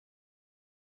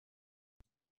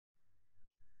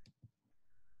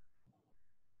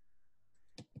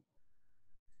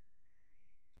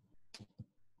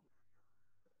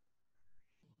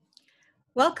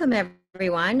Welcome,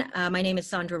 everyone. My name is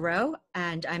Sandra Ro,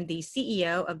 and I'm the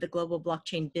CEO of the Global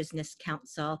Blockchain Business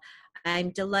Council.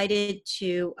 I'm delighted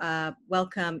to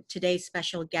welcome today's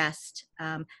special guest,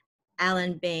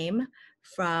 Alan Boehme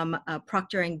from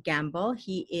Procter & Gamble.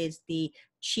 He is the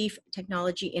Chief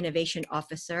Technology Innovation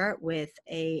Officer with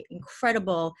an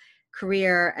incredible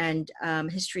career and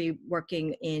history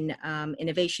working in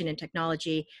innovation and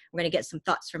technology. We're going to get some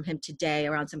thoughts from him today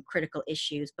around some critical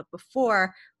issues. But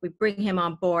before we bring him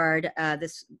on board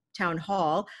this town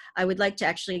hall, I would like to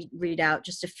actually read out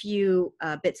just a few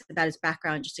bits about his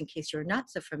background, just in case you're not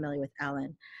so familiar with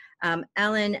Alan.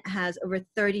 Alan has over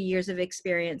 30 years of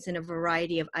experience in a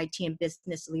variety of IT and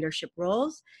business leadership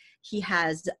roles. He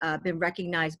has been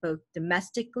recognized both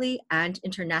domestically and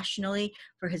internationally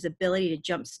for his ability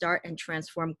to jumpstart and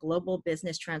transform global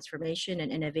business transformation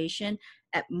and innovation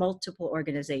at multiple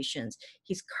organizations.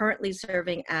 He's currently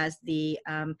serving as the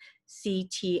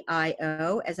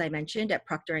CTIO, as I mentioned, at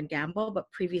Procter & Gamble,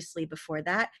 but previously before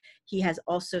that, he has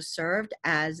also served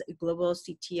as Global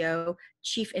CTO,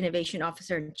 Chief Innovation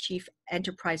Officer, and Chief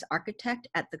Enterprise Architect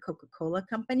at the Coca-Cola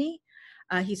Company.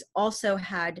 He's also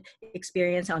had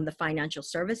experience on the financial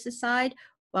services side,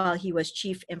 while he was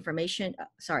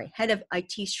head of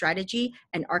IT strategy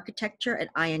and architecture at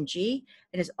ING,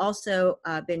 and has also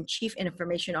been chief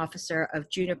information officer of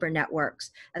Juniper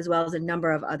Networks, as well as a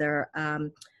number of other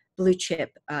blue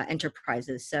chip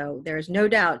enterprises. So there's no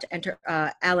doubt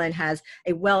Alan has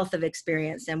a wealth of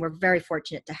experience, and we're very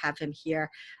fortunate to have him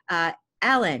here.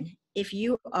 Alan, if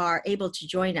you are able to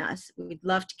join us, we'd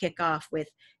love to kick off with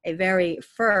a very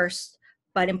first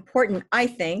but important, I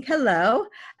think,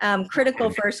 critical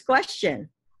first question,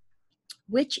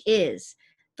 which is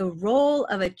the role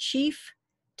of a Chief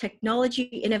Technology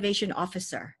Innovation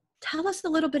Officer. Tell us a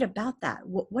little bit about that.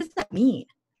 What does that mean?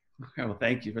 Okay, well,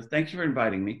 thank you for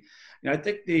inviting me. I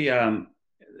think the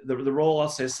role, I'll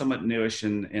say, is somewhat newish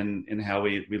in how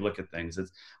we look at things.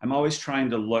 I'm always trying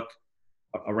to look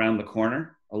around the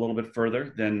corner a little bit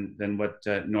further than what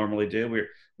normally do.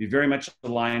 We very much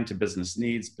aligned to business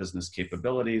needs, business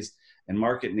capabilities, and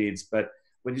market needs. But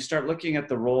when you start looking at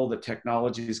the role that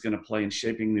technology is going to play in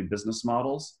shaping new business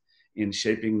models, in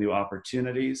shaping new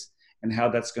opportunities, and how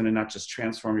that's going to not just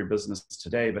transform your business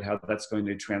today, but how that's going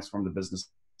to transform the business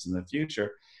in the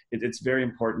future, it's very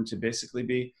important to basically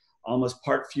be almost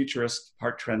part futurist,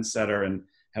 part trendsetter, and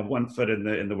have one foot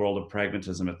in the world of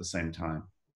pragmatism at the same time.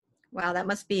 Wow, that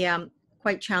must be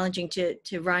quite challenging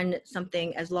to run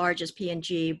something as large as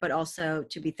P&G, but also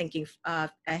to be thinking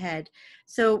ahead.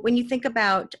 So when you think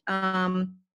about a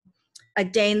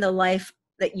day in the life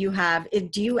that you have,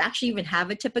 do you actually even have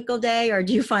a typical day, or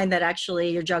do you find that actually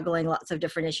you're juggling lots of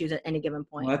different issues at any given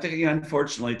point? Well, I think,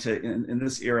 unfortunately, in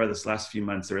this era, this last few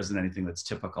months, there isn't anything that's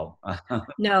typical.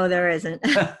 No, there isn't.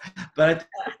 But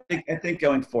I think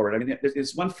going forward, I mean,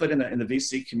 there's one foot in the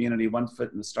VC community, one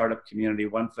foot in the startup community,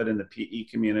 one foot in the PE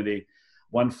community,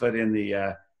 one foot in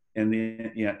the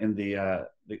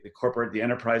corporate, the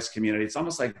enterprise community. It's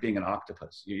almost like being an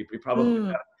octopus. You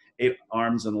probably got 8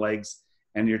 arms and legs,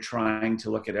 and you're trying to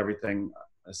look at everything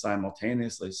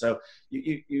simultaneously. So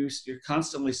you're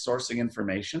constantly sourcing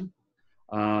information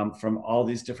from all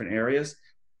these different areas.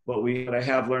 What I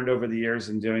have learned over the years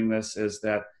in doing this is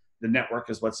that the network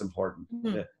is what's important.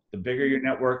 The bigger your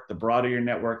network, the broader your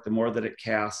network, the more that it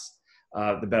casts,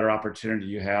 the better opportunity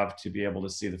you have to be able to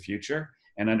see the future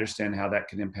and understand how that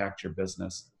can impact your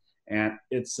business. And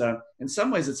it's in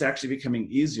some ways, it's actually becoming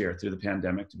easier through the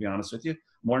pandemic, to be honest with you.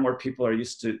 More and more people are getting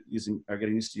used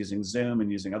to using Zoom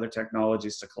and using other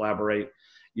technologies to collaborate.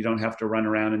 You don't have to run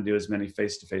around and do as many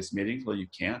face-to-face meetings. Well, you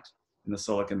can't in the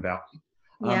Silicon Valley.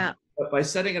 Yeah. But by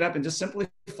setting it up and just simply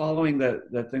following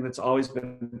the thing that's always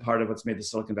been part of what's made the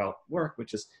Silicon Valley work,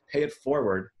 which is pay it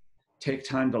forward, take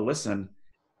time to listen,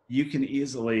 you can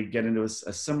easily get into a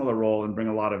similar role and bring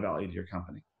a lot of value to your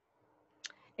company.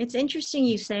 It's interesting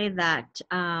you say that,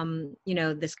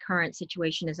 this current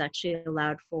situation has actually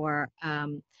allowed for,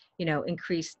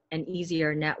 increased and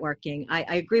easier networking.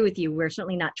 I agree with you. We're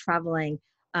certainly not traveling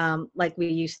like we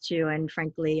used to. And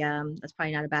frankly, that's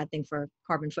probably not a bad thing for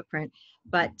carbon footprint.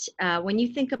 But when you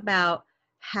think about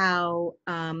how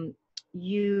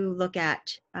you look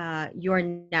at your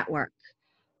network,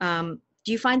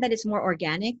 do you find that it's more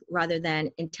organic rather than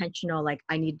intentional, like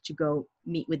I need to go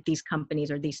meet with these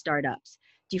companies or these startups?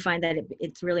 Do you find that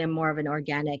it's really more of an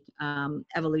organic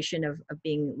evolution of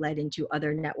being led into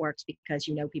other networks because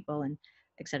you know people and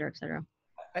et cetera, et cetera?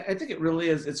 I think it really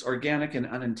is. It's organic and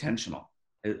unintentional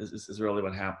is really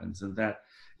what happens. And that,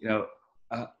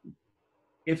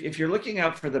 if you're looking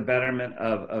out for the betterment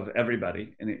of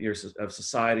everybody of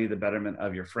society, the betterment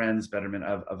of your friends, betterment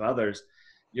of others,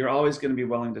 you're always going to be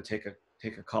willing to take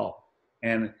a call.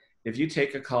 And if you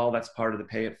take a call, that's part of the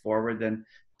pay it forward, then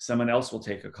someone else will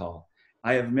take a call.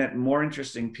 I have met more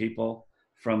interesting people,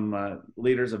 from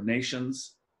leaders of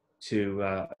nations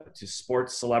to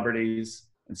sports celebrities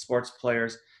and sports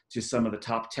players, to some of the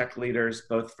top tech leaders,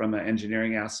 both from an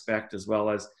engineering aspect as well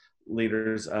as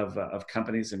leaders of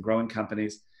companies and growing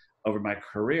companies over my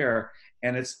career.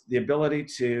 And it's the ability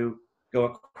to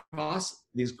go across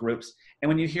these groups. And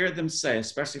when you hear them say,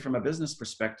 especially from a business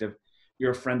perspective,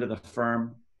 you're a friend of the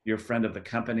firm, you're a friend of the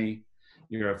company,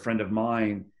 you're a friend of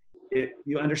mine,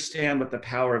 you understand what the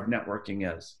power of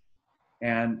networking is.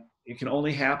 And it can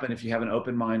only happen if you have an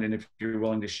open mind and if you're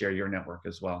willing to share your network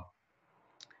as well.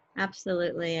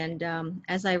 Absolutely. And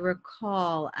as I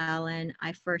recall, Alan,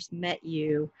 I first met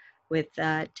you with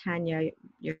Tanya,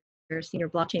 your senior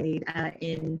blockchain lead,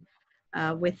 in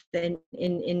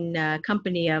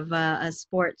company of a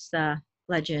sports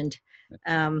legend,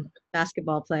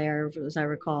 basketball player, as I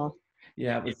recall.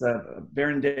 Yeah, it was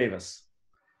Baron Davis,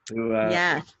 who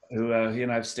Yeah, he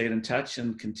and I have stayed in touch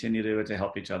and continue to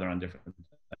help each other on different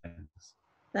things.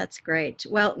 that's great.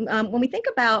 Well, when we think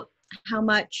about how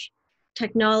much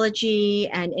technology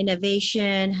and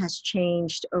innovation has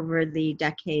changed over the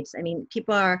decades, I mean,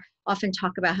 people are often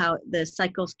talk about how the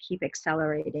cycles keep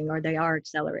accelerating, or they are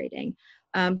accelerating.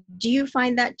 Do you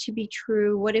find that to be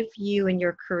true? What have you in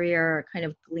your career kind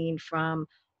of gleaned from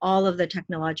all of the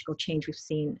technological change we've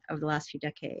seen over the last few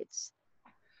decades?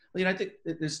 Well, I think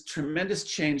that there's tremendous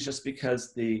change just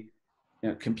because the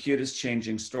compute is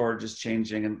changing, storage is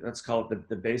changing, and let's call it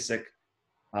the basic,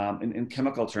 in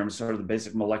chemical terms, sort of the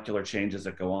basic molecular changes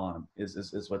that go on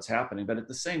is what's happening. But at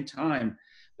the same time,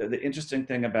 the interesting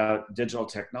thing about digital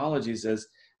technologies is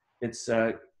it's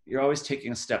you're always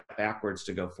taking a step backwards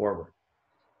to go forward.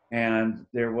 And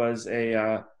there was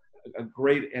a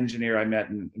great engineer I met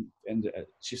and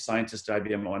chief scientist at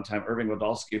IBM at one time, Irving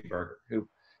Wodolsky-Berger, who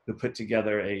put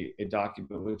together a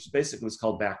document which basically was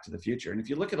called Back to the Future. And if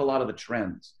you look at a lot of the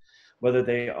trends, whether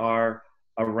they are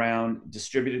around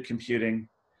distributed computing,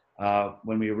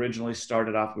 when we originally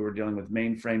started off, we were dealing with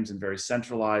mainframes and very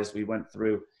centralized. We went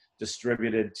through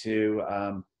distributed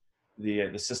to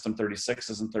the system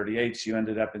 36s and 38s. You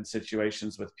ended up in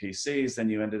situations with PCs, then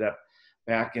you ended up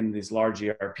back in these large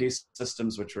ERP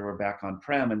systems, which were back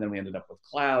on-prem, and then we ended up with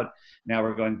cloud. Now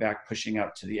we're going back, pushing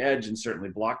out to the edge, and certainly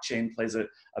blockchain plays a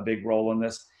big role in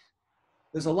this.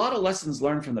 There's a lot of lessons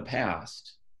learned from the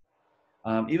past.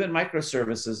 Even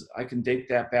microservices, I can date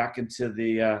that back into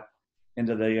the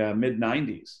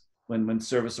mid-90s when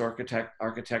service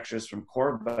architectures from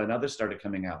Corba and others started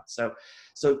coming out. So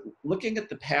looking at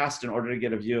the past in order to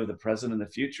get a view of the present and the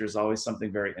future is always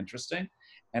something very interesting,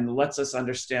 and lets us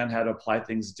understand how to apply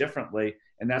things differently.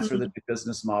 And that's where the new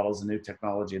business models and new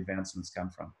technology advancements come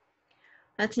from.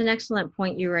 That's an excellent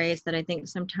point you raised, that I think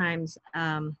sometimes,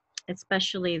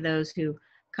 especially those who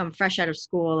come fresh out of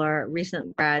school or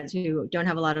recent grads who don't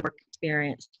have a lot of work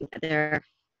experience, they're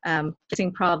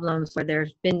fixing problems where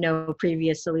there's been no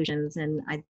previous solutions. And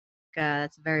I think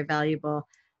that's a very valuable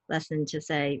lesson to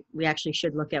say we actually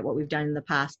should look at what we've done in the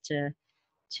past to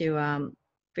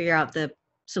figure out the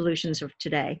solutions of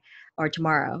today or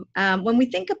tomorrow. When we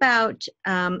think about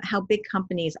how big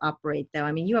companies operate, though,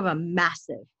 I mean, you have a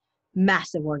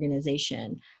massive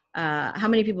organization. How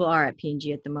many people are at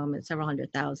P&G at the moment? Several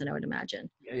 100,000, I would imagine.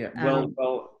 Yeah.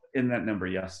 Well, in that number,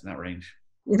 yes, in that range.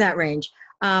 That range.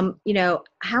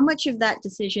 How much of that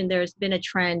decision, there's been a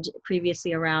trend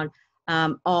previously around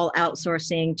all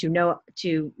outsourcing to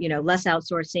less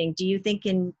outsourcing. Do you think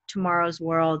in tomorrow's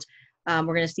world,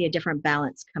 we're going to see a different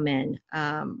balance come in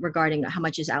regarding how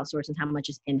much is outsourced and how much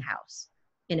is in-house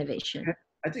innovation?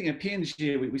 I think at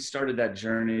P&G, we started that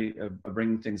journey of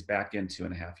bringing things back in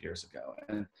 2.5 years ago.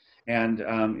 And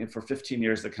for 15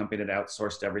 years, the company had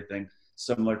outsourced everything,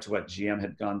 similar to what GM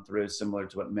had gone through, similar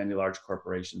to what many large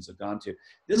corporations have gone to.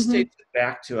 This dates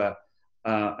back to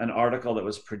an article that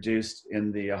was produced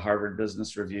in the Harvard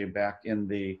Business Review back in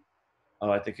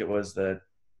I think it was the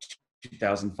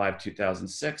 2005,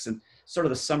 2006. And sort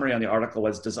of the summary on the article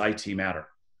was, does IT matter?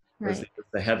 Was Right.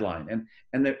 the headline.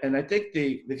 And I think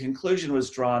the conclusion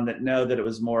was drawn that no, that it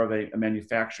was more of a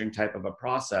manufacturing type of a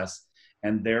process.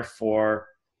 And therefore,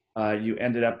 you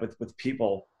ended up with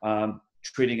people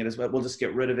treating it as, well, we'll just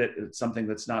get rid of it. It's something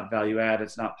that's not value add.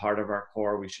 It's not part of our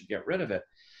core. We should get rid of it.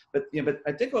 But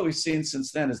I think what we've seen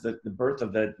since then is the birth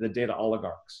of the data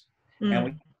oligarchs. And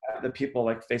we have the people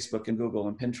like Facebook and Google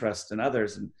and Pinterest and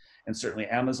others, and certainly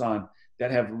Amazon, that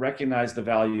have recognized the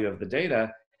value of the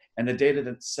data. And the data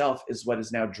itself is what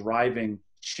is now driving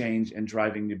change and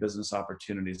driving new business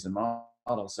opportunities and models.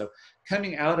 model. So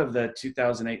coming out of the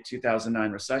 2008,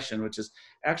 2009 recession, which is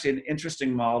actually an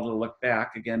interesting model to look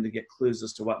back again to get clues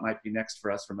as to what might be next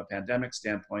for us from a pandemic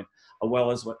standpoint, as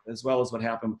well as what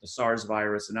happened with the SARS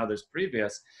virus and others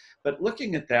previous. But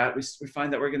looking at that, we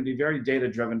find that we're going to be very data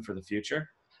driven for the future.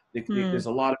 There's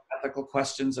a lot of ethical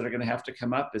questions that are going to have to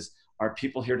come up. Are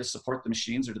people here to support the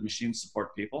machines, or do the machines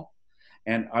support people?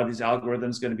 And are these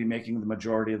algorithms going to be making the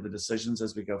majority of the decisions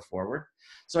as we go forward?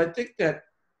 So I think that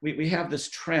we have this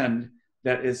trend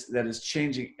that is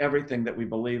changing everything that we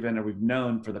believe in or we've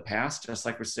known for the past, just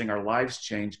like we're seeing our lives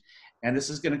change. And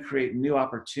this is going to create new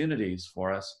opportunities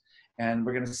for us. And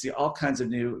we're going to see all kinds of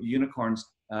new unicorns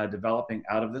developing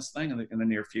out of this thing in the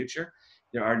near future.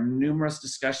 There are numerous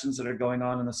discussions that are going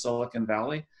on in the Silicon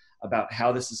Valley about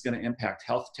how this is going to impact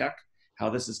health tech, how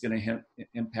this is going to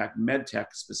impact med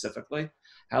tech specifically,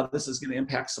 how this is going to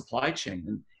impact supply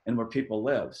chain and where people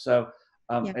live. So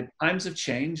at times of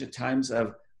change, at times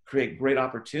of create great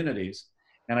opportunities,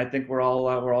 and I think we're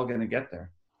all going to get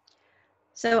there.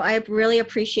 So I really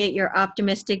appreciate your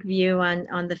optimistic view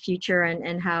on the future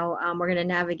and how we're going to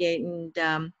navigate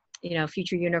and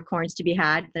future unicorns to be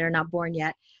had that are not born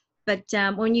yet. But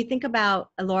when you think about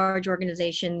a large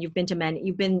organization, you've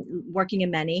been working in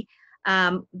many.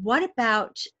 What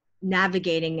about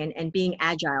navigating and being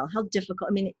agile? How difficult?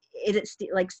 I mean, is it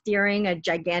like steering a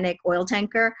gigantic oil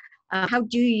tanker? How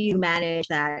do you manage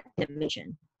that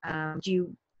innovation? Do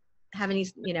you have any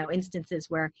instances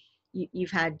where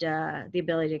you've had the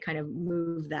ability to kind of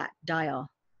move that dial?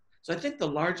 So I think the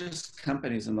largest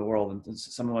companies in the world, and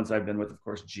some of the ones I've been with, of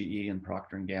course, GE and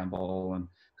Procter and Gamble and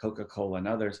Coca-Cola and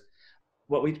others,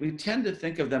 what we tend to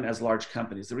think of them as large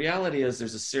companies. The reality is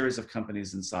there's a series of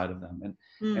companies inside of them.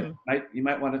 And you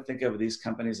might want to think of these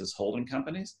companies as holding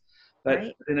companies, but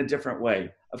in a different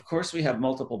way. Of course, we have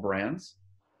multiple brands.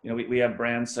 We have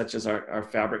brands such as our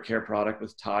fabric care product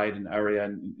with Tide and Aria,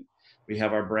 and we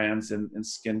have our brands in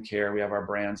skincare, we have our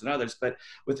brands and others. But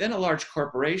within a large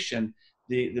corporation,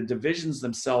 the divisions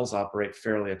themselves operate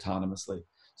fairly autonomously.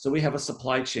 So we have a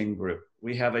supply chain group.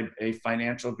 We have a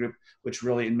financial group, which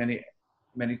really in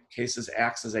many cases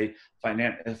acts as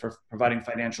for providing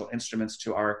financial instruments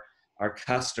to our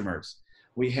customers.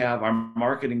 We have our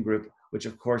marketing group, which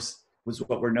of course was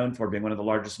what we're known for, being one of the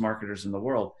largest marketers in the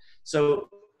world. So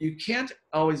you can't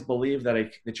always believe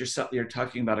that you're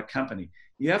talking about a company.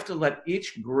 You have to let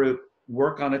each group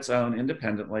work on its own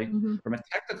independently. From a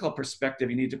technical perspective,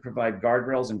 you need to provide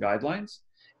guardrails and guidelines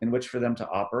in which for them to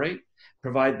operate,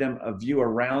 provide them a view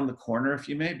around the corner, if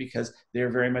you may, because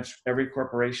every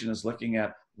corporation is looking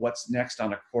at what's next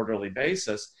on a quarterly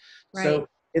basis. Right. So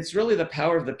it's really the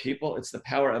power of the people. It's the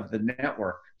power of the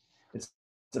network. It's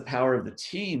the power of the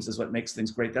teams is what makes things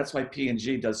great. That's why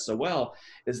P&G does so well,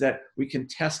 is that we can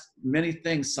test many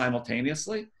things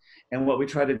simultaneously. And what we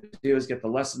try to do is get the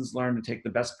lessons learned and take the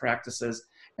best practices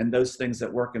and those things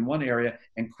that work in one area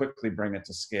and quickly bring it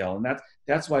to scale. And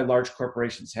that's why large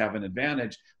corporations have an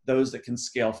advantage, those that can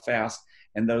scale fast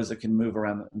and those that can move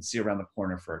around and see around the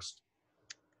corner first.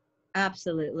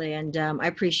 Absolutely. And I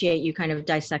appreciate you kind of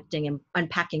dissecting and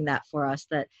unpacking that for us,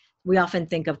 that we often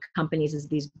think of companies as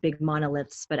these big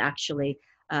monoliths, but actually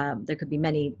there could be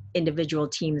many individual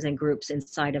teams and groups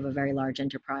inside of a very large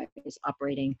enterprise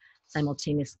operating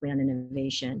simultaneously on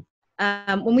innovation.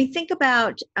 When we think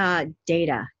about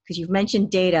data, because you've mentioned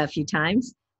data a few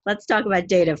times, let's talk about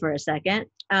data for a second.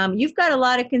 You've got a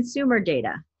lot of consumer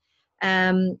data,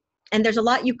 and there's a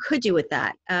lot you could do with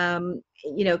that.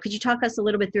 Could you talk us a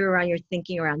little bit through around your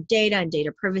thinking around data and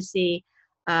data privacy?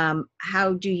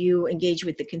 How do you engage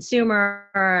with the consumer,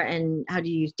 and how do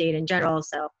you use data in general?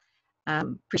 So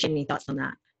appreciate any thoughts on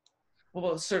that.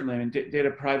 Well, certainly. I mean,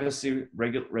 data privacy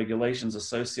regulations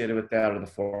associated with that are the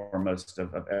foremost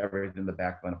of everything, the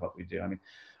backbone of what we do. I mean,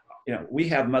 we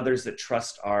have mothers that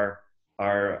trust our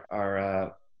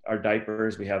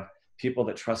diapers. We have people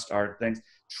that trust our things.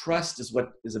 Trust is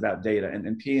what is about data,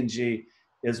 and P&G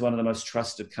is one of the most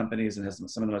trusted companies and has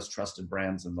some of the most trusted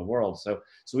brands in the world. So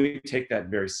we take that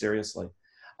very seriously.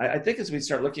 I think as we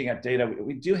start looking at data,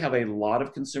 we do have a lot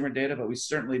of consumer data, but we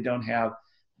certainly don't have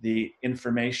the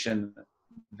information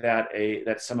that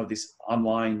some of these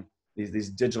online, these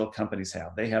digital companies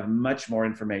have. They have much more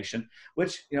information,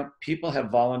 which people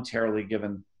have voluntarily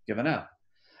given up.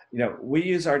 We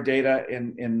use our data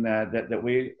that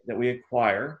we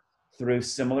acquire through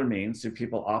similar means, through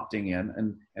people opting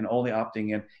in and only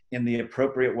opting in the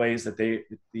appropriate ways that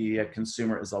the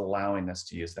consumer is allowing us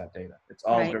to use that data. It's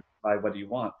all driven by what do you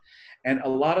want. And a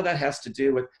lot of that has to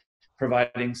do with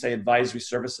providing, say, advisory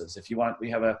services. If you want, we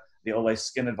have the Olay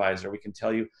Skin Advisor. We can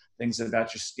tell you things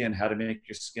about your skin, how to make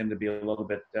your skin to be a little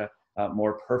bit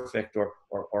more perfect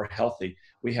or healthy.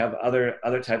 We have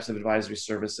other types of advisory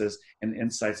services and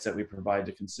insights that we provide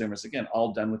to consumers. Again,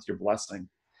 all done with your blessing.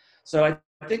 So I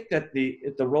think that the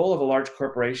role of a large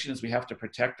corporation is we have to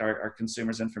protect our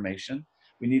consumers' information.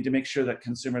 We need to make sure that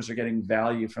consumers are getting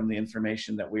value from the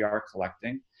information that we are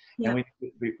collecting. And Yeah. we need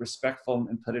to be respectful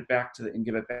and put it back to and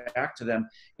give it back to them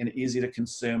in easy to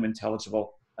consume,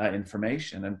 intelligible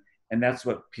information. And that's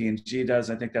what P&G does.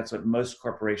 I think that's what most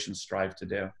corporations strive to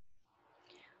do.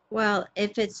 Well,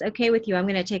 if it's okay with you, I'm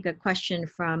going to take a question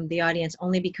from the audience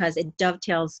only because it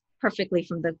dovetails perfectly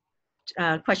from the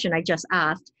question I just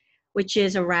asked, which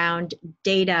is around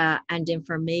data and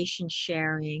information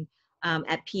sharing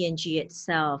at P&G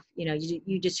itself. You know,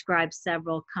 you described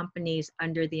several companies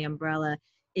under the umbrella.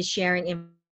 Is sharing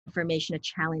information a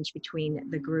challenge between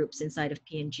the groups inside of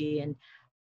P&G?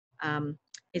 And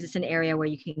is this an area where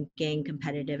you can gain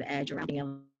competitive edge around being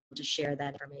able to share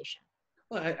that information?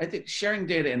 Well, I think sharing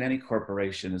data in any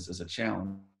corporation is a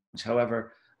challenge.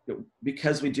 However,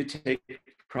 because we do take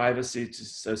privacy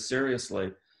so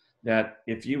seriously, that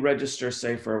if you register,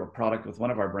 say, for a product with one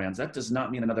of our brands, that does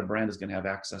not mean another brand is going to have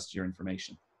access to your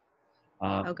information.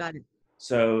 Oh, got it.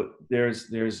 So there's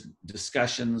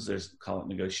discussions, there's call it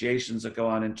negotiations that go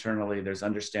on internally. There's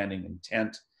understanding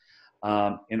intent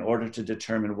in order to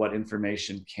determine what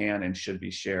information can and should be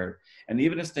shared. And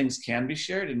even as things can be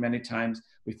shared, and many times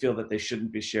we feel that they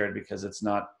shouldn't be shared because it's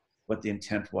not what the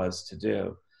intent was to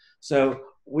do. So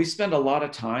we spend a lot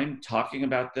of time talking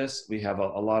about this. We have a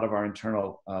lot of our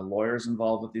internal lawyers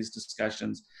involved with these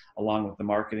discussions, along with the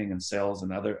marketing and sales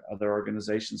and other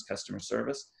organizations, customer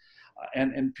service.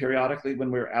 And periodically when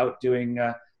we're out doing,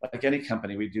 like any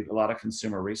company, we do a lot of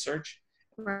consumer research.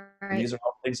 Right. And these are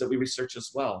all things that we research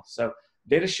as well. So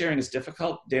data sharing is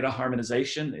difficult. Data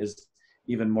harmonization is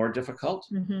even more difficult.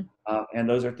 Mm-hmm. And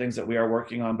those are things that we are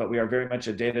working on, but we are very much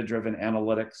a data-driven,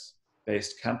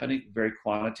 analytics-based company, very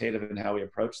quantitative in how we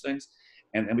approach things.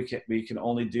 And we can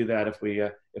only do that if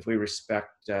we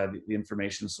respect the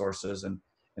information sources and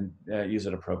use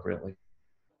it appropriately.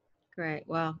 Great.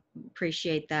 Well,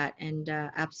 appreciate that. And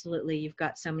absolutely, you've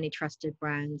got so many trusted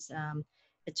brands.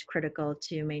 It's critical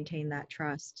to maintain that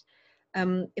trust.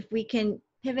 If we can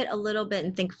pivot a little bit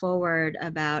and think forward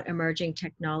about emerging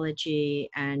technology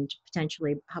and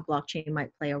potentially how blockchain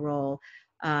might play a role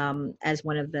as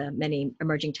one of the many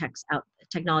emerging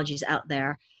technologies out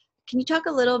there. Can you talk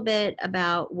a little bit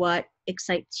about what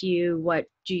excites you? What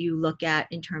do you look at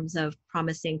in terms of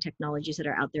promising technologies that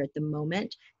are out there at the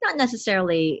moment? Not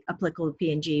necessarily applicable to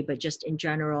P&G, but just in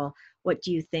general, what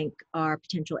do you think are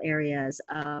potential areas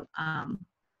of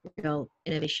real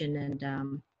innovation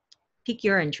and pique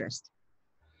your interest?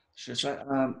 Sure.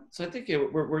 So I think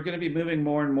we're going to be moving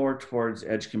more and more towards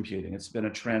edge computing. It's been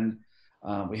a trend.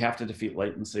 We have to defeat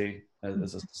latency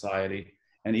as a society.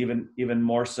 And even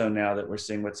more so now that we're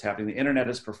seeing what's happening. The internet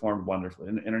has performed wonderfully.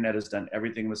 And the internet has done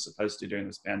everything it was supposed to during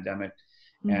this pandemic.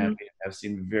 Mm-hmm. And we have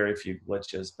seen very few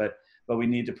glitches. But we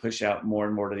need to push out more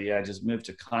and more to the edges, move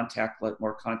to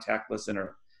more contactless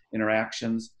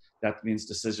interactions. That means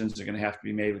decisions are going to have to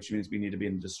be made, which means we need to be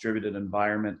in a distributed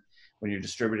environment. When you're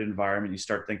distributed environment, you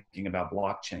start thinking about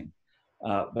blockchain.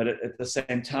 But at the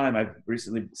same time, I've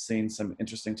recently seen some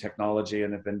interesting technology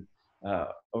and have been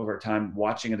over time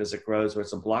watching it as it grows, where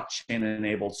it's a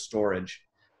blockchain-enabled storage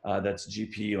that's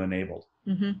GPU-enabled.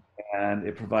 Mm-hmm. And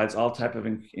it provides all type of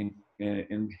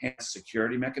enhanced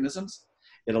security mechanisms.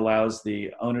 It allows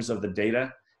the owners of the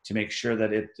data to make sure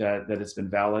that it's been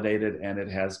validated and it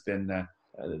has been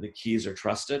the keys are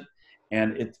trusted,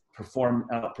 and it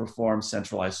outperforms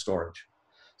centralized storage.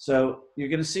 So you're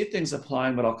going to see things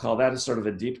applying what I'll call that as sort of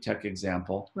a deep tech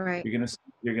example. Right. You're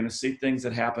going to see things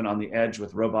that happen on the edge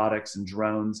with robotics and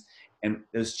drones, and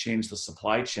those change the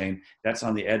supply chain. That's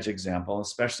on the edge example,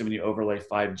 especially when you overlay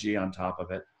 5G on top of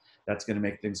it. That's going to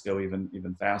make things go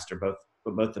even faster,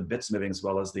 both the bits moving as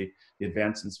well as the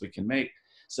advancements we can make.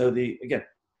 So again,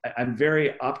 I'm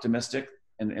very optimistic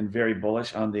and very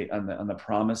bullish on the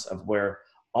promise of where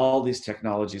all these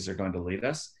technologies are going to lead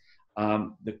us.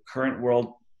 The current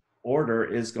world order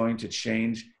is going to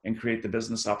change and create the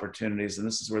business opportunities. And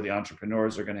this is where the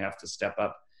entrepreneurs are going to have to step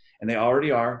up. And they already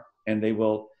are, and they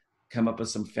will come up with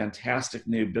some fantastic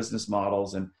new business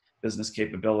models and business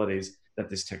capabilities that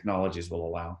these technologies will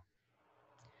allow.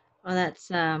 Well,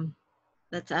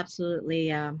 that's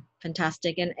absolutely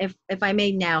fantastic. And if I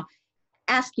may now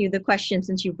ask you the question,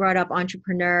 since you brought up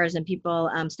entrepreneurs and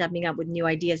people stepping up with new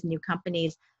ideas, new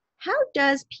companies, how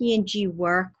does P&G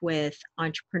work with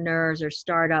entrepreneurs or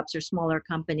startups or smaller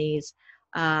companies?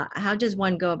 How does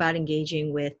one go about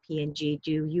engaging with P&G?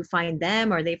 Do you find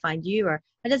them or they find you, or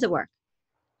how does it work?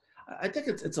 I think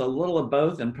it's a little of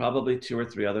both, and probably two or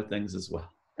three other things as well.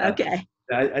 Okay.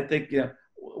 I think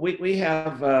we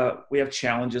have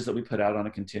challenges that we put out on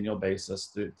a continual basis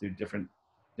through different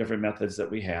methods that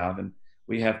we have, and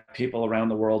we have people around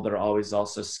the world that are always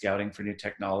also scouting for new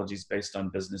technologies based on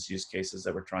business use cases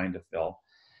that we're trying to fill.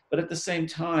 But at the same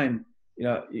time,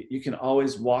 you can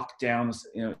always walk down,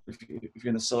 if you're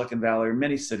in the Silicon Valley or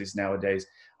many cities nowadays,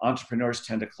 entrepreneurs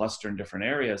tend to cluster in different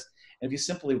areas. And if you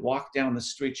simply walk down the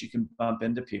streets, you can bump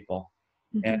into people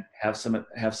and have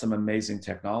some amazing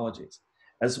technologies,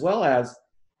 as well as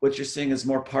what you're seeing is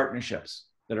more partnerships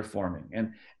that are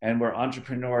forming, and where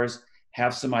entrepreneurs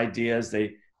have some ideas,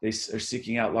 they are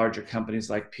seeking out larger companies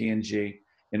like P&G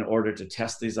in order to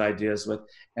test these ideas with,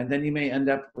 and then you may end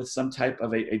up with some type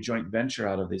of a joint venture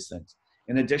out of these things.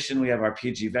 In addition, we have our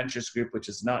PG Ventures group, which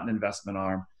is not an investment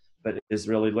arm, but is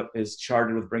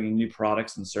chartered with bringing new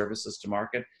products and services to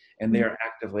market, and they are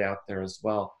actively out there as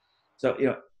well.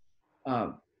 So,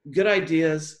 good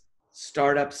ideas,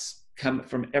 startups come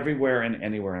from everywhere and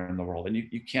anywhere in the world, and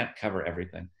you can't cover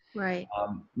everything. Right.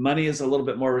 Money is a little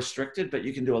bit more restricted, but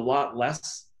you can do a lot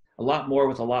more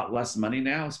with a lot less money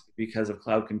now because of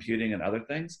cloud computing and other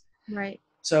things. Right.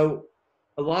 So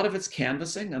a lot of it's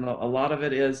canvassing, and a lot of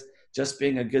it is just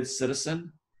being a good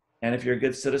citizen. And if you're a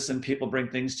good citizen, people bring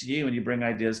things to you, and you bring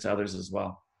ideas to others as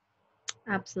well.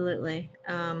 Absolutely.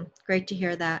 Great to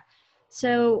hear that.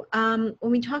 So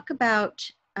when we talk about,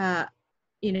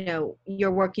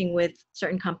 you're working with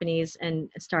certain companies and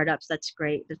startups, that's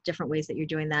great. There's different ways that you're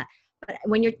doing that. But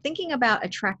when you're thinking about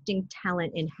attracting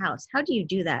talent in-house, how do you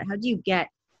do that? How do you get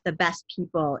the best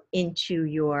people into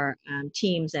your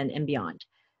teams and beyond?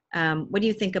 What do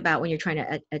you think about when you're trying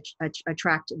to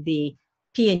attract the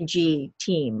P&G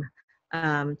team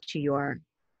to your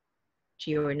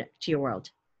world?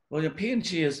 Well,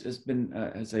 P&G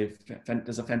does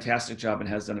a fantastic job and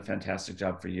has done a fantastic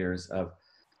job for years of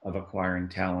acquiring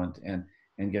talent and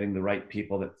getting the right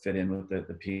people that fit in with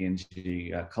the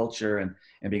P&G culture and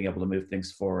being able to move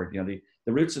things forward.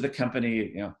 The roots of the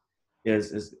company,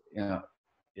 is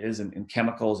in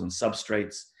chemicals and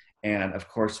substrates, and of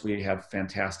course we have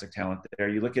fantastic talent there.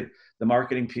 You look at the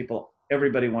marketing people;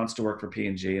 everybody wants to work for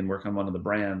P&G and work on one of the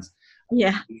brands,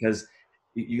 because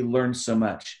you learn so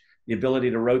much. The ability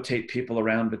to rotate people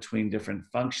around between different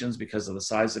functions because of the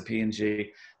size of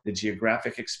P&G, the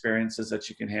geographic experiences that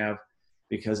you can have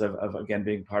because of again,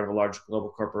 being part of a large global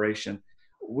corporation.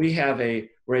 We're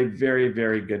a very,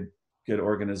 very good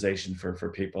organization for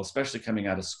people, especially coming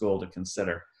out of school, to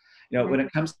consider. When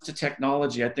it comes to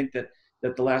technology, I think that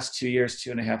the last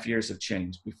 2.5 years have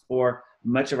changed. Before,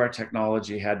 much of our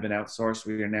technology had been outsourced.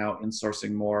 We are now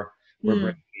insourcing more. We're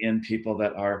bringing in people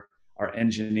that are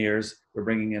engineers. We're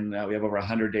bringing in, we have over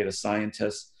 100 data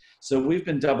scientists. So we've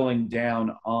been doubling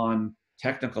down on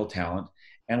technical talent,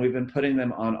 and we've been putting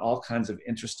them on all kinds of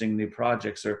interesting new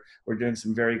projects. We're doing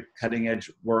some very cutting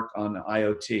edge work on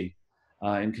IoT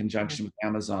in conjunction with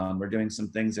Amazon. We're doing some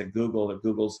things at Google that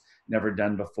Google's never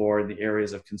done before in the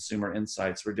areas of consumer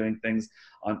insights. We're doing things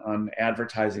on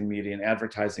advertising media and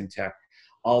advertising tech,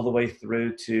 all the way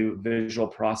through to visual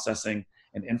processing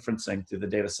and inferencing through the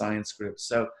data science group.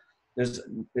 So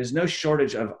there's no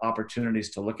shortage of opportunities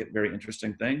to look at very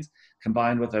interesting things,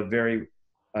 combined with a very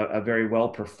well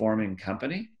performing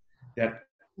company that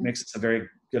makes it a very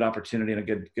good opportunity and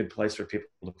a good place for people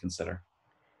to consider.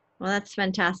 Well, that's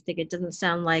fantastic. It doesn't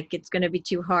sound like it's going to be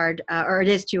too hard, or it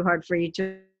is too hard for you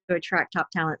to attract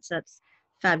top talent. So that's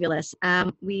fabulous.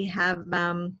 We have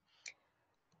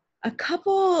a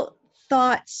couple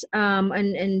thoughts,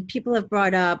 and people have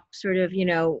brought up sort of,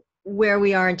 where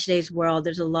we are in today's world.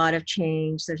 There's a lot of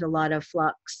change. There's a lot of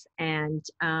flux, and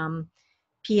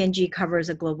P&G covers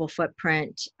a global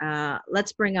footprint.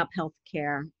 Let's bring up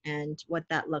healthcare and what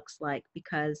that looks like,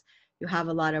 because you have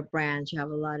a lot of brands, you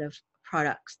have a lot of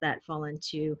products that fall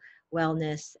into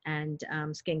wellness and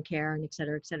skincare and et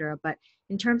cetera. But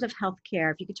in terms of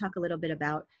healthcare, if you could talk a little bit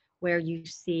about where you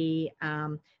see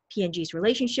P&G's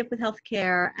relationship with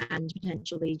healthcare and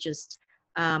potentially just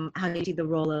how you see the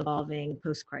role evolving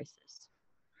post-crisis.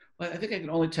 Well, I think I can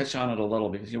only touch on it a little,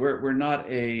 because we're not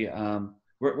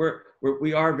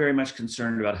we are very much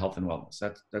concerned about health and wellness.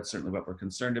 That's certainly what we're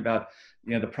concerned about.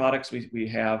 The products we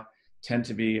have tend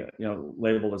to be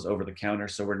labeled as over the counter,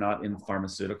 so we're not in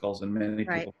pharmaceuticals, and many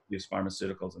people use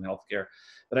pharmaceuticals in healthcare.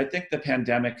 But I think the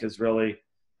pandemic has really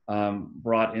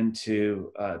brought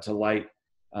into to light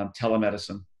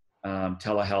telemedicine,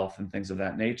 telehealth, and things of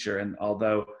that nature. And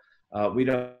although we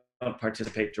don't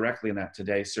participate directly in that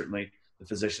today, certainly the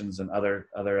physicians and other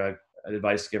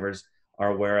advice givers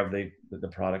are aware of the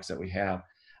products that we have.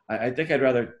 I think I'd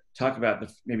rather talk about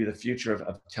maybe the future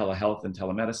of telehealth and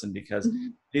telemedicine, because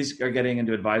Mhm. these are getting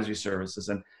into advisory services.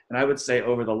 And I would say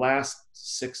over the last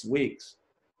 6 weeks,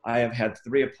 I have had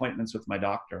 3 appointments with my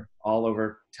doctor, all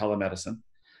over telemedicine.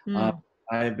 Uh, Mm.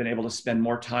 I have been able to spend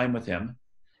more time with him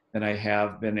than I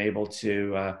have been able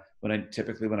to when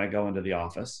I go into the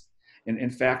office. And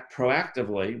in fact,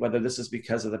 proactively, whether this is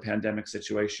because of the pandemic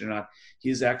situation or not,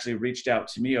 he's actually reached out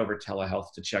to me over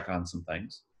telehealth to check on some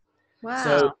things.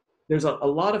 So Wow. there's a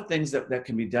lot of things that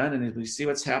can be done. And if we see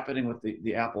what's happening with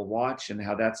the Apple Watch and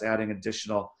how that's adding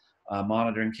additional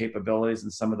monitoring capabilities,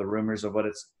 and some of the rumors of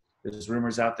there's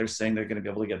rumors out there saying they're going to be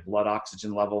able to get blood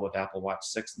oxygen level with Apple Watch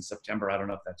 6 in September. I don't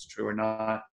know if that's true or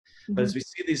not. But Mhm. as we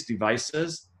see these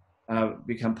devices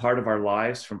become part of our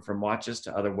lives, from watches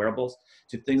to other wearables,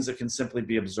 to things that can simply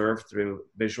be observed through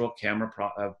visual camera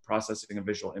processing of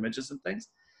visual images and things,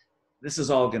 this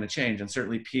is all going to change. And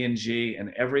certainly P&G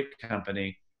and every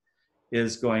company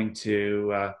is going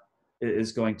to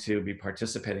be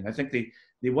participating. I think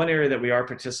the one area that we are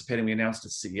participating, we announced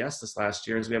at CES this last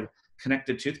year, is we have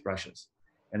connected toothbrushes,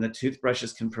 and the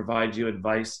toothbrushes can provide you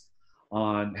advice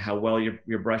on how well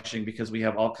you're brushing, because we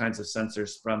have all kinds of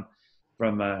sensors from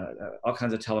all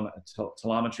kinds of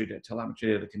telemetry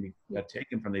data that can be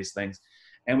taken from these things,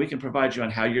 and we can provide you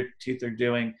on how your teeth are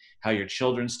doing, how your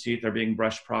children's teeth are being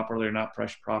brushed properly or not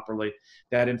brushed properly.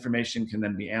 That information can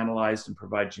then be analyzed and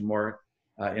provide you more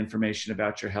information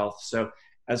about your health. So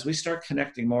as we start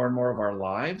connecting more and more of our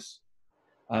lives,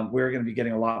 we're going to be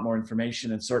getting a lot more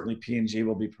information, and certainly P&G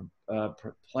will be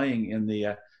playing in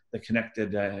the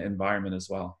connected environment as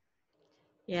well.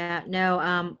 Yeah,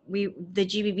 no, the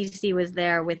GBBC was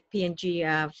there with P&G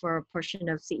for a portion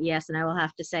of CES, and I will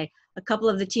have to say a couple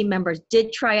of the team members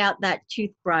did try out that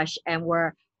toothbrush and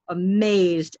were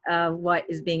amazed of what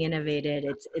is being innovated.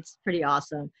 It's pretty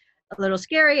awesome. A little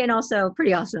scary and also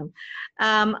pretty awesome.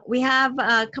 We have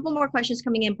a couple more questions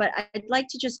coming in, but I'd like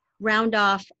to just round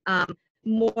off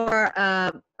more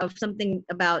of something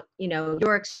about,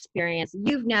 your experience.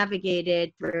 You've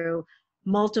navigated through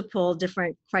multiple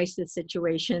different crisis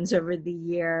situations over the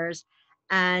years.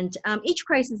 And each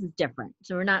crisis is different.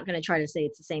 So we're not going to try to say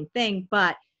it's the same thing.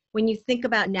 But when you think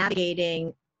about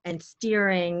navigating and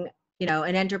steering,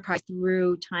 an enterprise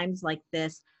through times like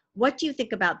this, what do you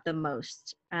think about the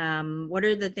most? What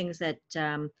are the things that,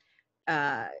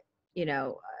 uh, you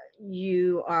know,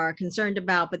 you are concerned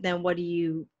about, but then what do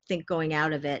you think going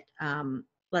out of it?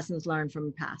 Lessons learned from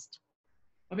the past.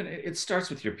 I mean, it starts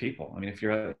with your people. I mean, if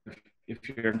you're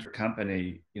a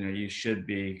company, you should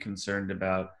be concerned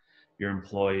about your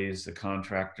employees, the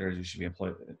contractors. You should be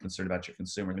concerned about your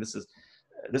consumer. I mean,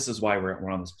 this is why we're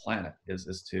on this planet,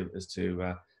 is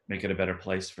to make it a better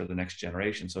place for the next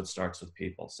generation. So it starts with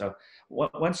people. So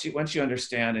once you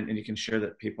understand and you can ensure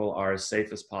that people are as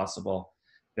safe as possible,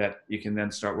 that you can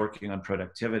then start working on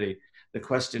productivity. The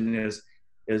question is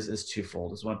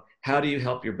twofold. Is one, how do you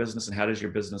help your business, and how does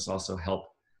your business also help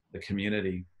the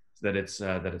community that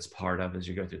it's part of as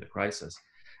you go through the crisis?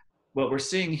 What we're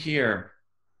seeing here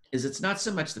is it's not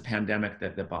so much the pandemic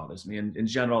that bothers me. In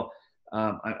general,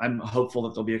 I'm hopeful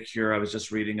that there'll be a cure. I was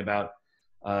just reading about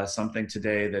something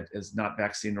today that is not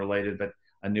vaccine related, but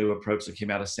a new approach that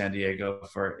came out of San Diego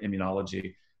for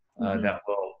immunology that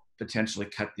will potentially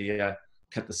cut the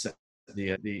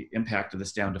impact of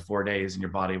this down to 4 days, and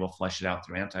your body will flush it out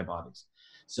through antibodies.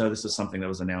 So this is something that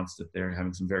was announced that they're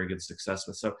having some very good success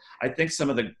with. So I think some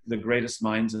of the greatest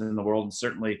minds in the world, and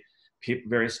certainly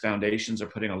various foundations, are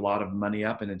putting a lot of money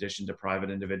up, in addition to private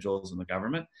individuals and the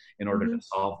government, in order to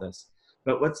solve this.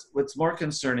 But what's more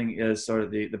concerning is sort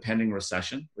of the pending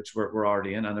recession, which we're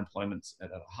already in. Unemployment's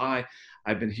at a high.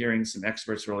 I've been hearing some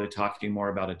experts really talking more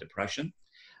about a depression.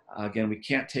 Again, we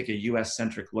can't take a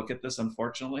U.S.-centric look at this,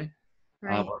 unfortunately,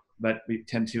 Right. but we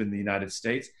tend to in the United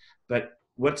States. But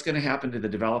what's going to happen to the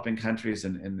developing countries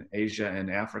in Asia and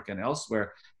Africa and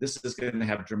elsewhere? This is going to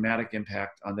have dramatic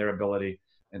impact on their ability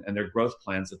and their growth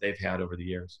plans that they've had over the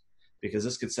years, because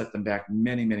this could set them back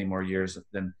many, many more years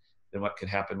than what could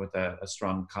happen with a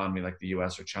strong economy like the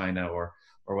U.S. or China, or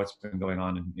what's been going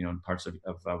on in parts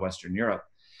of Western Europe.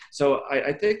 So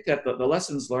I think that the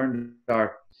lessons learned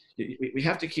are, we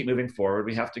have to keep moving forward.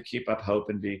 We have to keep up hope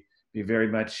and be very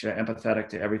much empathetic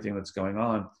to everything that's going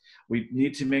on. We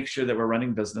need to make sure that we're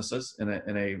running businesses in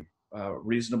a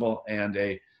reasonable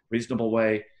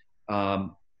way,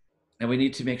 and we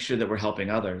need to make sure that we're helping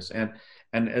others. And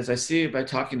as I see by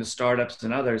talking to startups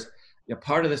and others,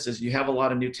 part of this is you have a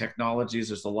lot of new technologies.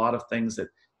 There's a lot of things that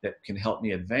can help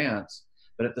me advance,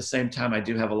 but at the same time, I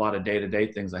do have a lot of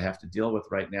day-to-day things I have to deal with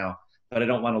right now, but I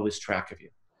don't want to lose track of you.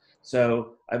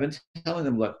 So I've been telling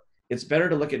them, look, it's better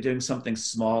to look at doing something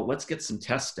small. Let's get some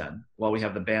tests done while we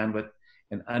have the bandwidth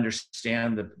and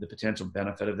understand the potential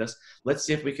benefit of this. Let's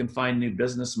see if we can find new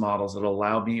business models that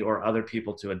allow me or other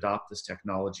people to adopt this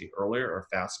technology earlier or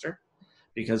faster,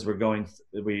 because we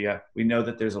know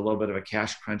that there's a little bit of a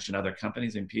cash crunch in other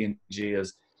companies. And P&G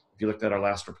is, if you looked at our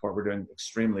last report, we're doing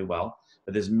extremely well.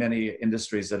 But there's many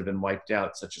industries that have been wiped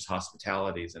out, such as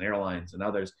hospitalities and airlines and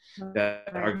others, that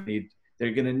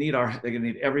they're going to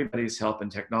need everybody's help and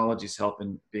technology's help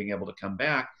in being able to come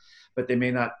back, but they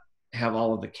may not have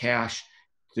all of the cash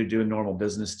to do a normal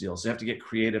business deal. So you have to get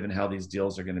creative in how these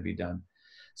deals are going to be done.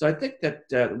 So I think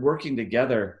that working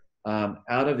together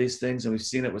out of these things, and we've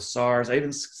seen it with SARS. I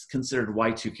even considered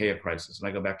Y2K a crisis, and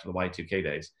I go back to the Y2K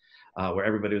days, where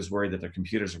everybody was worried that their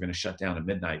computers are going to shut down at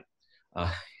midnight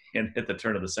and at the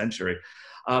turn of the century.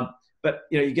 But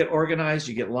you get organized,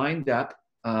 you get lined up.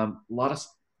 A lot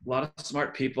of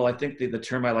smart people. I think the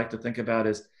term I like to think about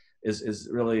is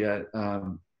really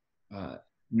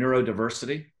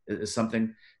neurodiversity is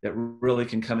something that really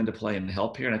can come into play and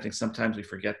help here. And I think sometimes we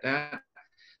forget that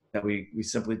we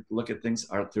simply look at things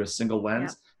through a single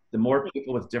lens. Yep. The more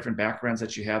people with different backgrounds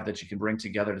that you have that you can bring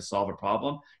together to solve a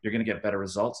problem, you're going to get better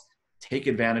results. Take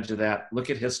advantage of that. Look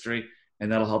at history,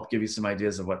 and that'll help give you some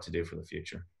ideas of what to do for the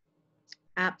future.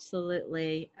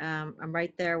 Absolutely. I'm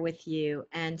right there with you.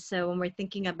 And so when we're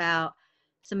thinking about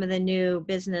some of the new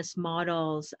business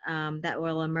models that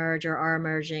will emerge or are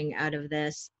emerging out of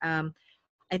this,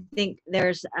 I think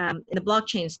there's in the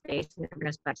blockchain space,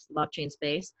 blockchain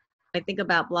space, I think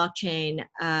about blockchain,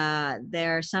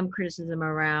 there's some criticism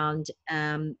around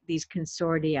these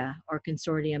consortia or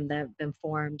consortium that have been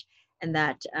formed, and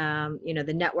that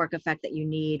the network effect that you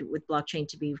need with blockchain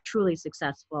to be truly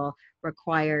successful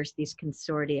requires these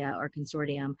consortia or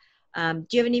consortium. Do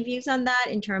you have any views on that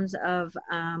in terms of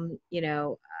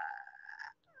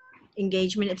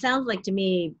engagement? It sounds like to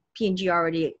me P&G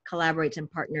already collaborates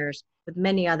and partners with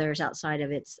many others outside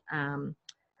of its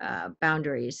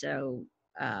boundaries. So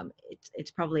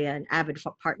it's probably an avid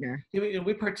partner.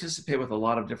 We participate with a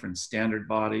lot of different standard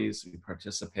bodies. We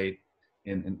participate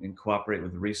in cooperate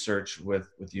with research with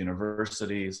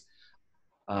universities.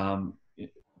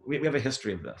 We have a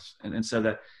history of this, and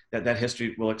so that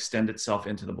history will extend itself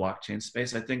into the blockchain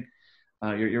space. I think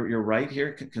you're right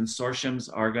here.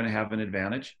 Consortiums are going to have an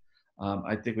advantage.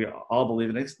 I think we all believe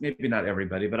in it. Maybe not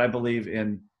everybody, but I believe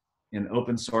in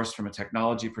open source from a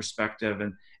technology perspective,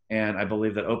 and I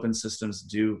believe that open systems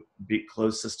do beat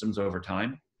closed systems over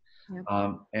time. Yep.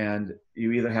 And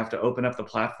you either have to open up the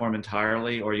platform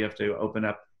entirely, or you have to open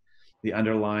up the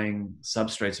underlying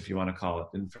substrates, if you want to call it,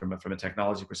 and from a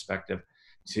technology perspective,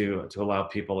 to allow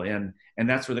people in. And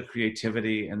that's where the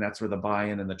creativity and that's where the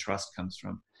buy-in and the trust comes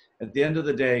from. At the end of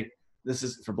the day, this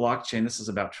is for blockchain. This is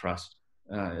about trust,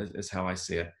 is how I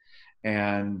see it.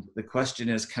 And the question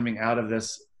is, coming out of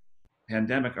this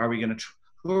pandemic, who are we going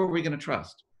to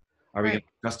trust? Are we going to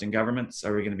be trusting governments?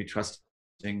 Are we going to be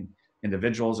trusting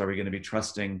individuals? Are we going to be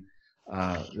trusting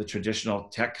the traditional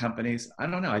tech companies? I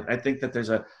don't know. I think that there's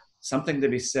something to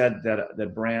be said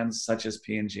that brands such as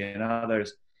P&G and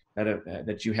others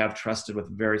that you have trusted with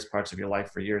various parts of your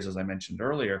life for years, as I mentioned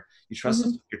earlier, you trust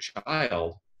mm-hmm. your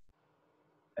child.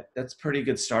 That's a pretty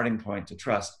good starting point to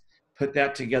trust. Put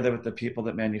that together with the people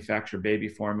that manufacture baby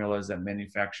formulas, that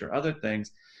manufacture other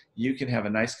things, you can have a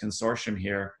nice consortium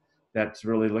here that's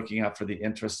really looking out for the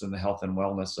interests and the health and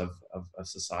wellness of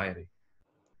society.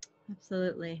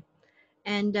 Absolutely.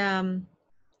 And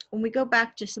when we go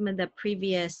back to some of the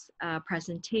previous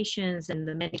presentations and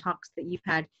the many talks that you've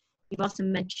had, you've also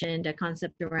mentioned a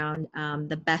concept around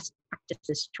the best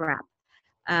practices trap.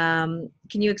 Can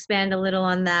you expand a little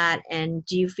on that? And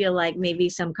do you feel like maybe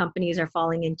some companies are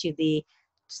falling into the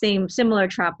similar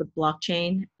trap with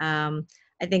blockchain?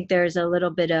 I think there's a little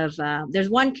bit of, there's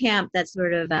one camp that's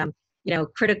sort of,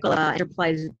 critical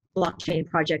enterprise blockchain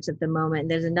projects at the moment.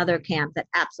 There's another camp that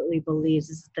absolutely believes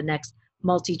this is the next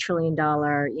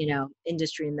multi-trillion-dollar,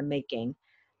 industry in the making.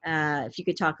 If you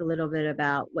could talk a little bit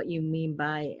about what you mean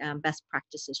by best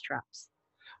practices traps.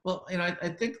 Well, I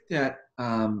think that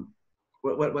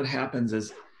what happens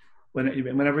is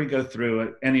whenever we go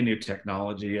through any new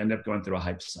technology, you end up going through a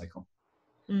hype cycle.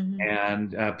 Mm-hmm.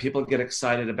 And people get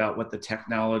excited about what the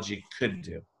technology could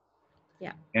do.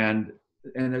 Yeah. And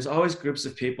there's always groups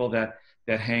of people that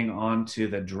hang on to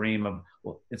the dream of,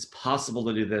 well, it's possible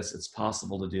to do this, it's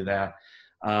possible to do that.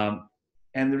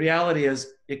 And the reality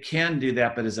is it can do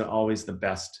that, but is it always the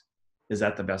best? Is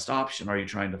that the best option? Or are you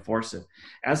trying to force it?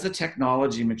 As the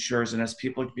technology matures and as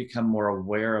people become more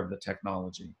aware of the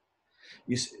technology,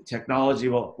 technology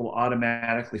will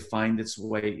automatically find its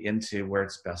way into where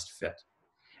it's best fit.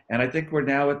 And I think we're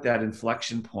now at that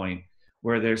inflection point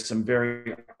where there's some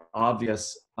very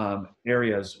obvious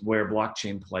areas where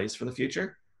blockchain plays for the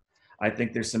future. I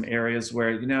think there's some areas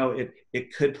where,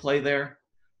 it could play there,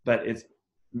 but it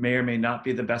may or may not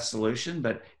be the best solution,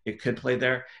 but it could play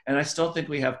there. And I still think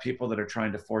we have people that are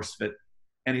trying to force fit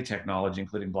any technology,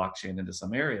 including blockchain, into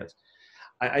some areas.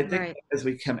 I think Right. as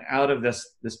we come out of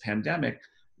this pandemic,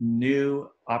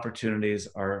 new opportunities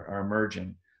are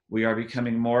emerging. We are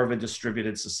becoming more of a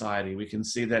distributed society. We can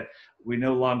see that we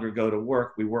no longer go to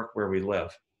work, we work where we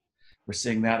live. We're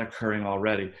seeing that occurring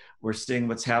already. We're seeing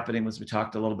what's happening as we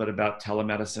talked a little bit about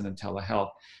telemedicine and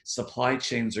telehealth. Supply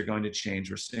chains are going to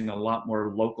change. We're seeing a lot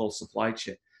more local supply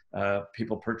chain,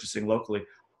 people purchasing locally.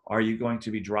 Are you going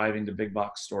to be driving to big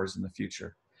box stores in the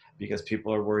future? Because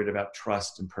people are worried about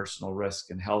trust and personal risk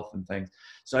and health and things.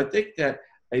 So I think that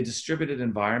a distributed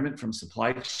environment, from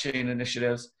supply chain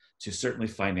initiatives to certainly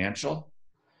financial,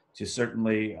 to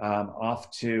certainly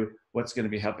off to what's going to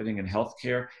be happening in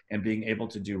healthcare and being able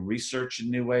to do research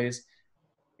in new ways,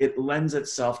 it lends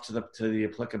itself to the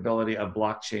applicability of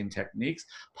blockchain techniques,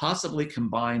 possibly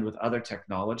combined with other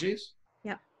technologies,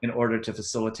 Yeah. in order to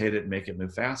facilitate it and make it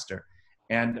move faster.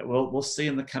 And we'll see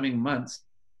in the coming months.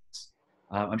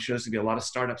 I'm sure there's going to be a lot of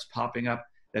startups popping up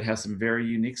that have some very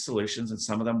unique solutions, and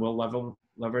some of them will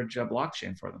leverage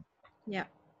blockchain for them. Yeah.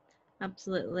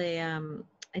 Absolutely.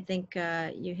 I think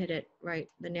you hit it right,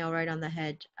 the nail right on the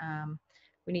head.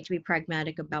 We need to be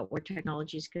pragmatic about where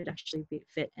technologies could actually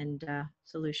fit and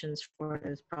solutions for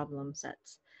those problem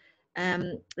sets.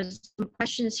 There's some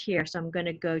questions here, so I'm going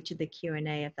to go to the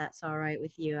Q&A if that's all right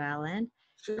with you, Alan,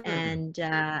 Sure. and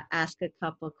ask a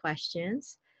couple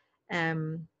questions.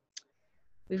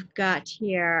 We've got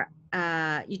here,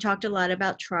 you talked a lot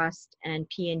about trust, and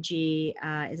P&G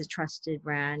is a trusted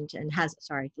brand and has,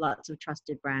 lots of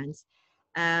trusted brands.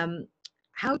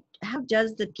 How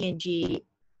does the P&G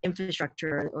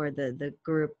infrastructure or the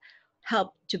group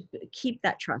help to keep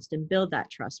that trust and build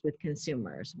that trust with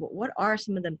consumers? What are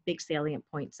some of the big salient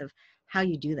points of how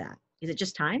you do that? Is it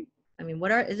just time? I mean,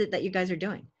 is it that you guys are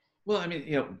doing? Well, I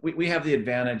mean, we have the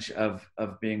advantage of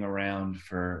being around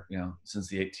for, since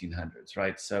the 1800s,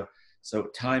 right? So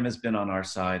time has been on our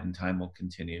side, and time will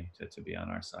continue to be on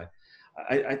our side.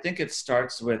 I think it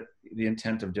starts with the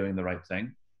intent of doing the right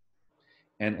thing.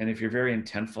 And if you're very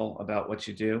intentful about what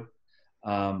you do,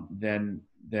 then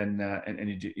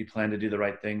you plan to do the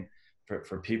right thing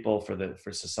for people,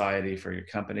 for society, for your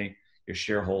company, your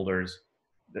shareholders,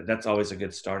 that's always a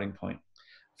good starting point.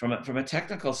 From a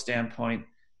technical standpoint,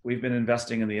 we've been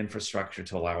investing in the infrastructure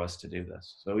to allow us to do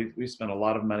this. So we've spent a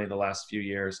lot of money the last few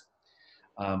years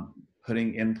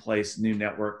putting in place new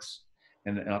networks,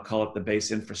 and I'll call it the base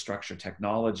infrastructure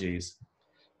technologies,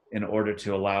 in order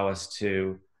to allow us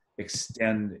to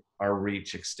extend our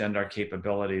reach, extend our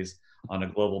capabilities on a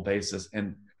global basis,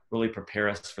 and really prepare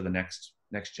us for the next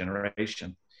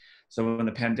generation. So when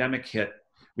the pandemic hit,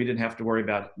 we didn't have to worry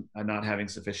about not having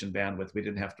sufficient bandwidth.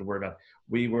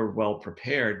 We were well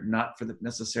prepared, not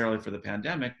necessarily for the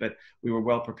pandemic, but we were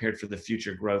well prepared for the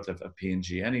future growth of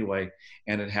P&G anyway,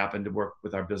 and it happened to work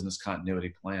with our business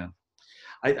continuity plan.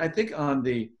 I think on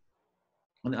the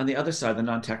other side, the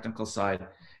non-technical side,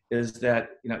 is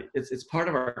that it's part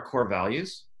of our core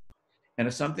values, and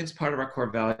if something's part of our core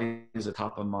values, it's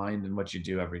top of mind in what you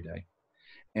do every day.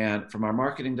 And from our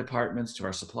marketing departments to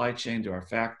our supply chain to our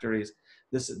factories,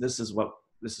 this is what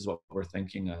we're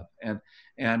thinking of.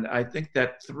 And I think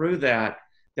that through that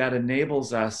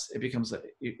enables us,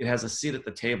 it has a seat at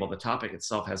the table. The topic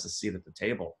itself has a seat at the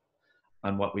table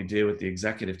on what we do with the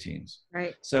executive teams.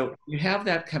 Right. So you have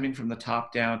that coming from the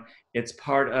top down. It's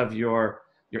part of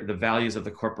the values of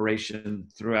the corporation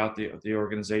throughout the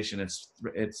organization.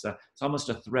 It's almost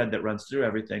a thread that runs through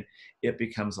everything. It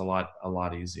becomes a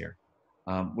lot easier.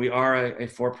 We are a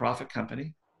for-profit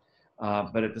company,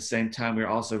 but at the same time, we're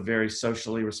also very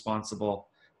socially responsible.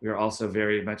 We are also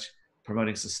very much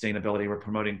promoting sustainability. We're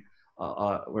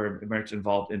very much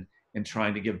involved in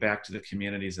trying to give back to the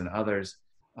communities and others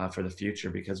for the future,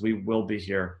 because we will be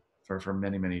here for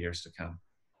many, many years to come.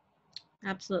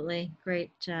 Absolutely.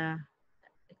 Great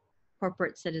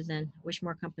corporate citizen. Wish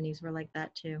more companies were like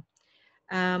that too.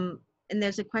 And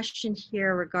there's a question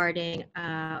here regarding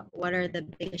what are the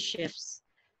biggest shifts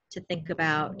to think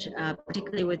about,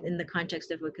 particularly within the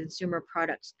context of a consumer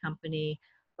products company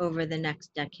over the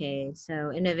next decade.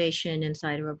 So innovation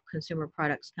inside of a consumer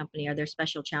products company, are there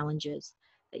special challenges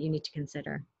that you need to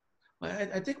consider?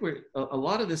 I think a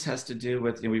lot of this has to do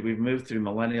with, we've moved through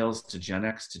millennials to Gen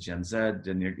X to Gen Z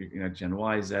and Gen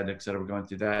Y, Z, et cetera. We're going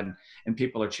through that, and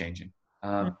people are changing.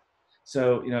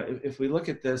 So if we look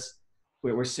at this,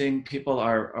 we're seeing people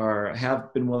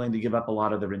have been willing to give up a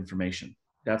lot of their information.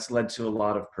 That's led to a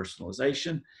lot of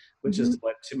personalization, which Hmm. has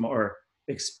led to more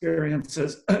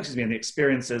experiences. Excuse me, and the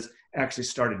experiences actually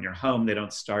start in your home. They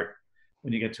don't start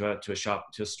when you get to a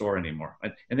shop, to a store anymore,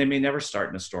 and they may never start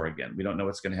in a store again. We don't know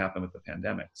what's going to happen with the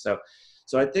pandemic. So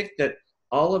I think that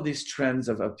all of these trends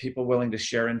of people willing to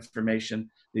share information,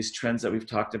 these trends that we've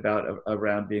talked about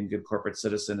around being good corporate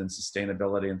citizen and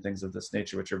sustainability and things of this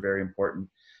nature, which are very important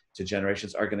to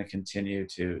generations, are going to continue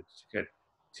to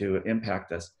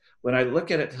impact us. When I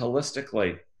look at it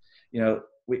holistically,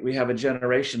 we have a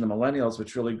generation, the millennials,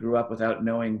 which really grew up without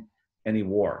knowing any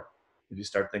war. If you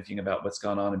start thinking about what's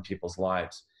gone on in people's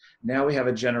lives, now we have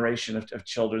a generation of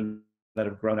children that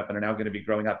have grown up and are now going to be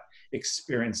growing up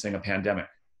experiencing a pandemic.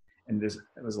 And it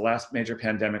was the last major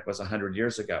pandemic was 100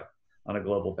 years ago on a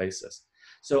global basis.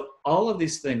 So all of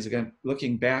these things, again,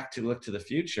 looking back to look to the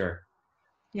future,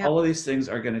 Yep. all of these things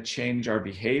are going to change our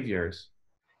behaviors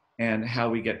and how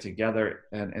we get together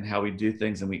and how we do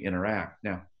things and we interact.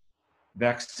 Now,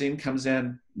 vaccine comes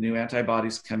in, new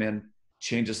antibodies come in,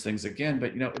 changes things again,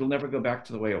 but it'll never go back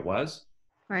to the way it was.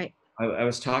 Right. I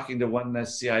was talking to one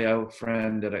CIO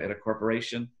friend at a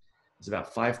corporation. It's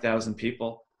about 5,000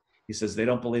 people. He says they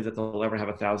don't believe that they'll ever have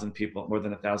more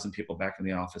than 1,000 people back in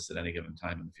the office at any given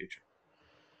time in the future.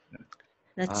 Uh,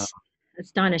 That's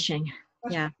astonishing.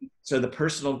 Yeah. so the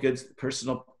personal goods,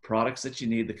 personal products that you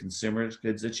need, the consumer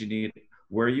goods that you need,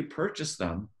 where you purchase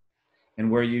them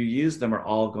and where you use them are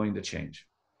all going to change.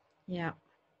 Yeah.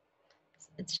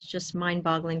 It's just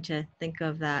mind-boggling to think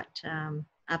of that.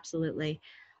 Absolutely.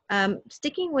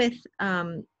 Sticking with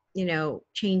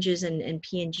changes in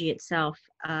P&G itself,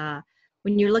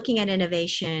 when you're looking at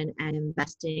innovation and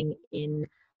investing in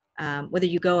whether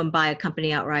you go and buy a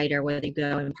company outright or whether you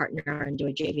go and partner and do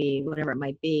a JV, whatever it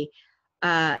might be,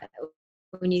 uh,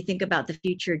 when you think about the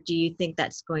future, do you think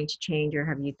that's going to change, or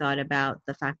have you thought about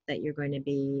the fact that you're going to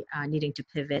be needing to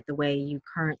pivot the way you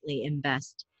currently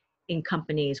invest in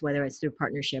companies, whether it's through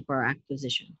partnership or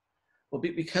acquisition, Well,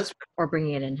 because or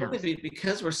bringing it in-house?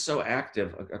 because we're so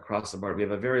active across the board, we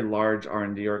have a very large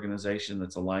R&D organization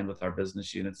that's aligned with our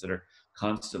business units that are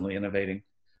constantly innovating.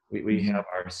 We Hmm. have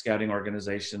our scouting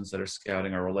organizations that are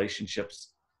scouting our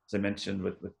relationships, as I mentioned,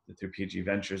 through PG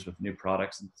Ventures with new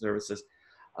products and services.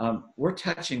 We're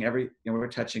touching we're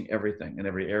touching everything in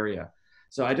every area.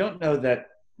 So I don't know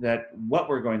that what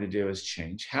we're going to do is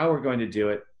change. How we're going to do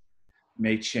it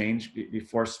may change, be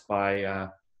forced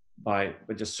by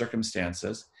just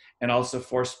circumstances, and also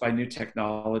forced by new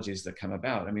technologies that come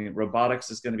about. I mean, robotics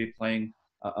is going to be playing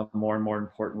a more and more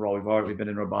important role. We've been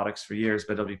in robotics for years,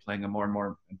 but it'll be playing a more and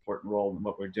more important role in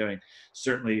what we're doing.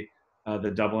 Certainly,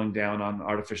 the doubling down on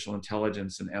artificial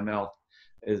intelligence and ML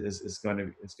is going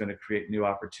to create new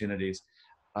opportunities.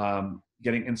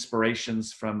 Getting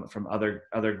inspirations from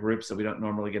other groups that we don't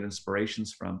normally get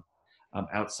inspirations from,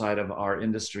 outside of our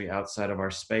industry, outside of our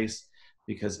space,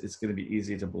 because it's going to be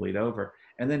easy to bleed over.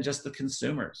 And then just the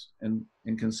consumers and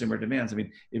consumer demands. I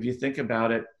mean, if you think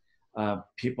about it,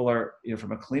 people are,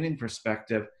 from a cleaning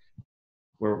perspective,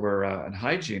 we're in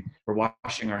hygiene, we're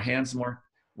washing our hands more,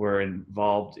 we're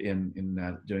involved in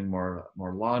doing more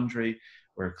laundry,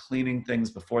 we're cleaning things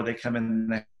before they come in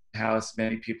the house.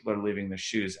 Many people are leaving their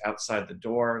shoes outside the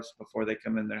doors before they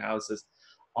come in their houses.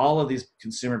 All of these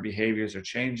consumer behaviors are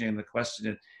changing. The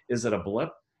question is it a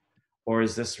blip, or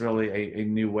is this really a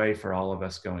new way for all of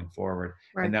us going forward?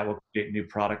 Right. And that will create new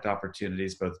product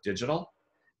opportunities, both digital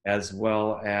as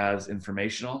well as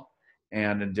informational,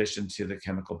 and in addition to the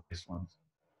chemical-based ones.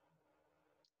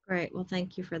 Great. Well,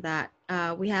 thank you for that.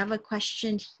 We have a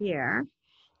question here.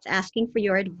 It's asking for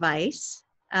your advice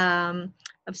of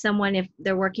someone if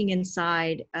they're working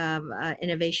inside of an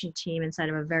innovation team inside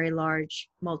of a very large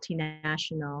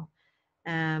multinational.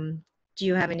 Do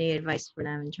you have any advice for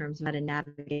them in terms of how to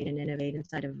navigate and innovate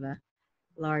inside of a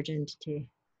large entity?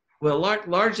 Well,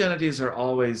 large entities are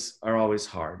always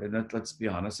hard, and let's be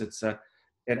honest. It's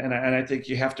and I think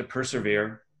you have to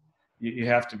persevere. You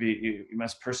have to be you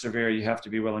must persevere. You have to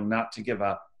be willing not to give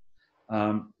up.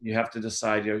 You have to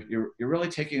decide you're really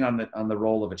taking on the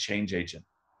role of a change agent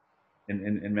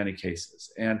in many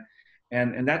cases, and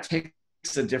that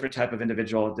takes a different type of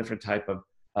individual, a different type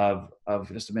of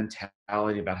just a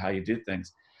mentality about how you do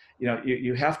things.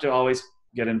 You have to always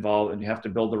get involved, and you have to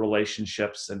build the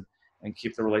relationships and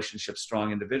keep the relationship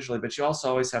strong individually, but you also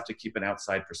always have to keep an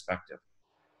outside perspective.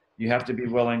 You have to be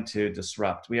willing to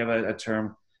disrupt. We have a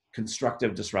term,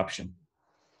 constructive disruption,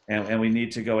 and we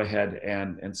need to go ahead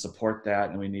and support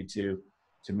that, and we need to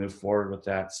move forward with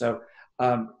that. So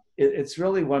it's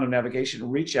really one of navigation.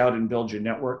 Reach out and build your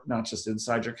network, not just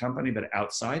inside your company, but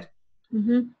outside.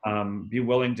 Mm-hmm. Be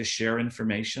willing to share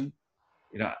information.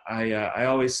 I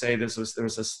always say there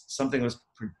was something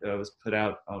that was put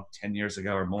out 10 years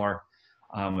ago or more,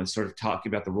 was sort of talking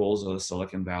about the roles of the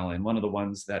Silicon Valley. And one of the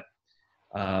ones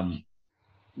um,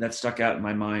 that stuck out in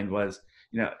my mind was,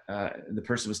 the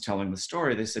person was telling the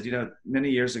story. They said, many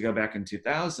years ago, back in the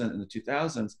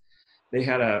 2000s, they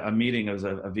had a meeting. It was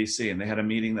a VC, and they had a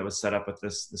meeting that was set up with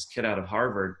this kid out of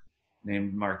Harvard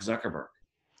named Mark Zuckerberg,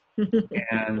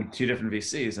 and two different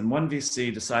VCs. And one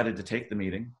VC decided to take the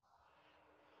meeting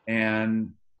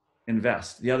and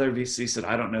invest. The other VC said,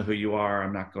 I don't know who you are.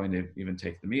 I'm not going to even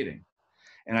take the meeting.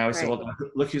 And I always say, Right. well,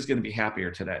 look who's going to be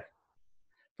happier today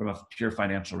from a pure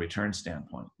financial return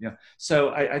standpoint.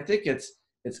 So I think it's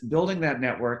building that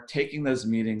network, taking those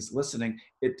meetings, listening.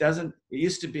 It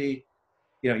used to be,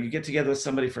 you get together with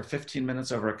somebody for 15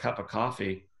 minutes over a cup of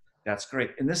coffee. That's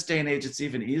great. In this day and age, it's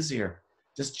even easier.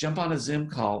 Just jump on a Zoom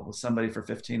call with somebody for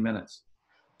 15 minutes.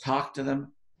 Talk to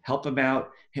them, help them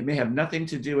out. It may have nothing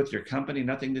to do with your company,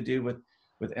 nothing to do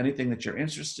with anything that you're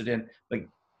interested in, but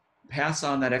pass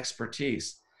on that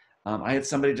expertise. I had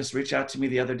somebody just reach out to me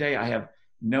the other day. I have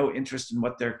no interest in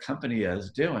what their company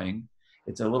is doing.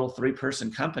 It's a little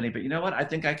 3-person company, but you know what? I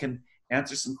think I can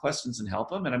answer some questions and help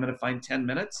them, and I'm going to find 10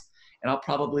 minutes, and I'll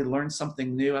probably learn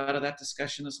something new out of that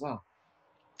discussion as well.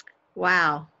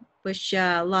 Wow. Wish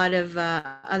a lot of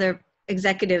other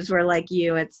executives were like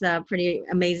you. It's pretty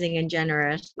amazing and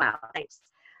generous. Wow, thanks.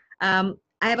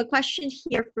 I have a question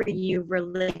here for you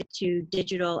related to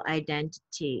digital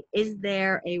identity. Is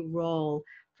there a role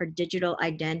for digital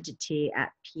identity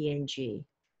at P&G?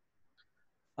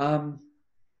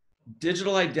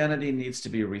 Digital identity needs to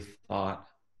be rethought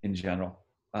in general.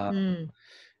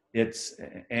 It's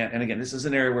and again, this is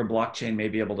an area where blockchain may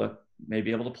be able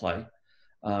to play.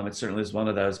 It certainly is one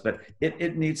of those, but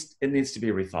it needs to be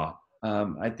rethought.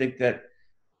 I think that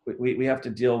we have to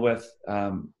deal with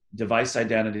device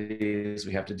identities.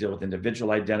 We have to deal with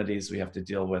individual identities. We have to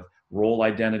deal with role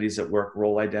identities at work,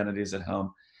 role identities at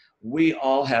home. We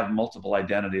all have multiple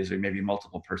identities, or maybe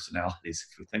multiple personalities,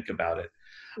 if we think about it.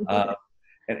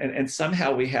 And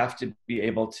somehow we have to be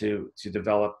able to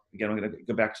develop, again, I'm going to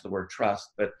go back to the word trust,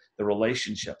 but the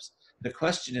relationships. The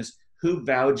question is, who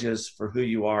vouches for who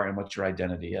you are and what your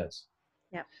identity is?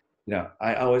 Yep.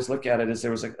 I always look at it as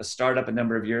there was a startup a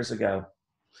number of years ago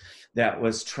that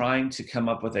was trying to come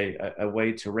up with a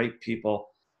way to rate people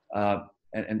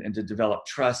and to develop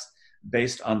trust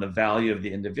based on the value of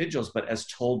the individuals, but as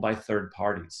told by third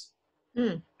parties.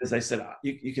 As I said,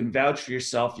 you can vouch for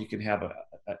yourself, you can have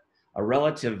a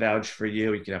relative vouch for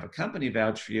you, you can have a company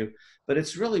vouch for you, but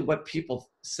it's really what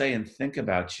people say and think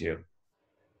about you,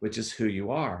 which is who you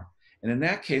are. And in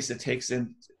that case, it takes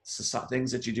in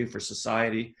things that you do for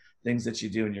society, things that you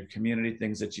do in your community,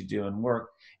 things that you do in work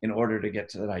in order to get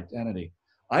to that identity.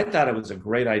 I thought it was a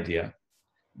great idea.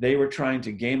 They were trying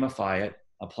to gamify it,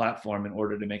 a platform, in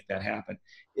order to make that happen.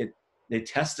 They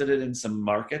tested it in some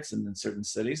markets and in certain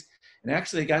cities, and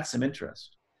actually got some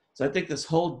interest. So I think this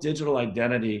whole digital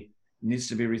identity needs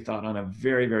to be rethought on a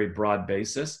very, very broad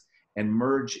basis and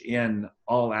merge in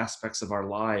all aspects of our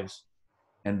lives,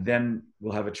 and then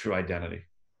we'll have a true identity.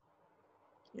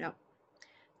 Yep.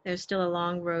 There's still a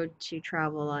long road to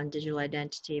travel on digital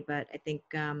identity, but I think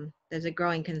there's a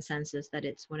growing consensus that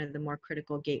it's one of the more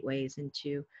critical gateways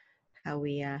into how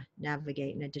we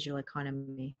navigate in a digital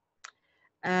economy.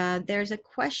 There's a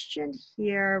question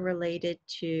here related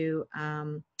to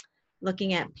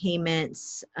looking at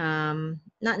payments, not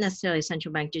necessarily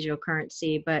central bank digital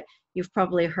currency, but you've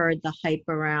probably heard the hype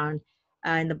around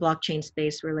in the blockchain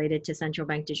space related to central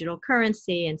bank digital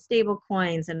currency and stable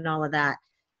coins and all of that.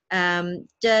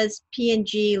 Does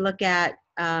P&G look at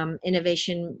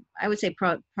innovation? I would say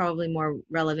probably more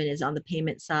relevant is on the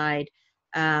payment side,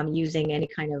 using any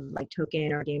kind of like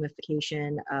token or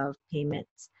gamification of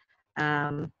payments,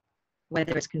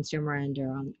 whether it's consumer end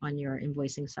or on your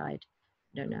invoicing side.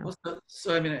 I don't know. Well,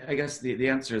 so I mean, I guess the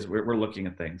answer is we're looking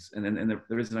at things. And the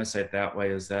reason I say it that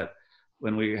way is that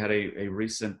when we had a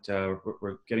recent,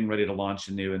 we're getting ready to launch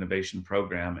a new innovation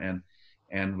program,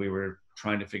 and we were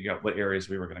trying to figure out what areas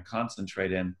we were going to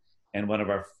concentrate in. And one of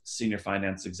our senior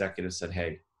finance executives said,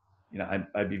 hey,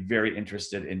 I'd be very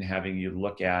interested in having you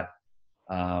look at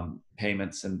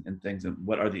payments and things, and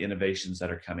what are the innovations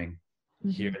that are coming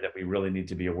here that we really need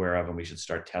to be aware of, and we should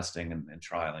start testing and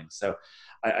trialing. So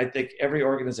I think every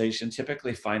organization,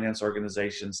 typically finance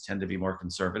organizations, tend to be more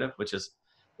conservative, which is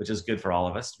good for all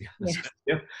of us, to be honest with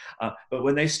you. But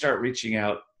when they start reaching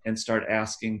out and start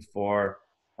asking for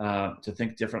to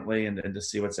think differently and to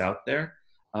see what's out there,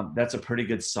 that's a pretty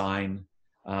good sign,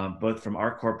 both from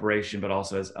our corporation, but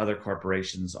also as other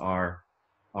corporations are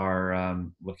are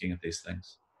looking at these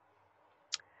things.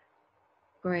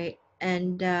 Great.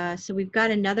 And so we've got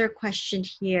another question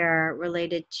here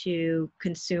related to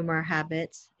consumer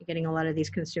habits. You're getting a lot of these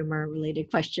consumer related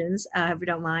questions, if you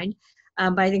don't mind.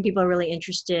 But I think people are really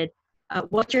interested.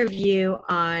 What's your view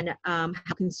on how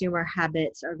consumer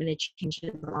habits are going to change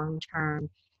in the long term?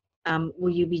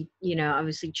 Will you be,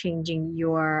 obviously changing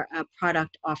your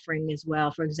product offering as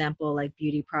well? For example, like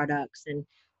beauty products and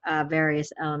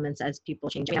various elements as people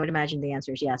change. I would imagine the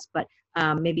answer is yes, but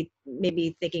maybe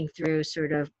thinking through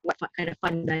sort of what kind of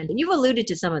fundamental. And you've alluded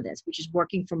to some of this, which is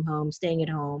working from home, staying at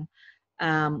home,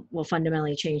 will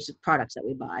fundamentally change the products that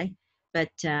we buy. But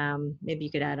maybe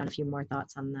you could add on a few more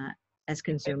thoughts on that as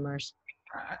consumers.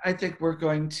 I think we're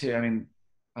going to, I mean,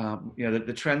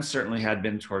 the trend certainly had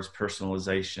been towards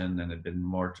personalization and had been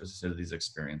more to these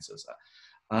experiences.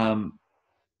 I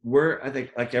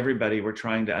think, like everybody, we're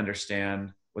trying to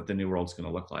understand what the new world's going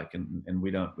to look like, and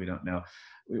we don't know.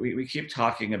 We keep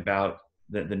talking about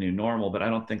the new normal, but I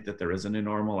don't think that there is a new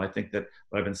normal. I think that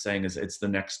what I've been saying is it's the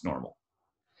next normal.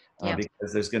 Yeah.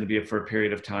 Because there's going to be, for a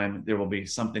period of time, there will be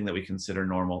something that we consider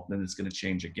normal, then it's going to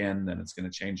change again, then it's going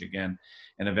to change again,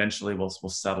 and eventually we'll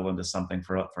settle into something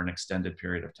for an extended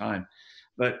period of time.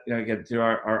 But again, through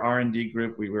our R&D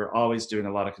group, we were always doing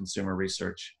a lot of consumer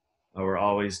research. We're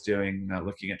always doing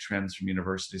looking at trends from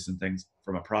universities and things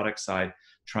from a product side,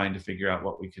 trying to figure out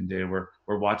what we can do.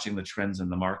 We're watching the trends in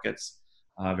the markets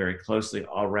very closely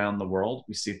all around the world.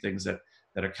 We see things that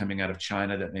are coming out of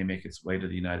China that may make its way to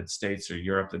the United States, or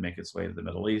Europe that make its way to the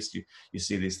Middle East. You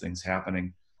see these things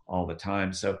happening all the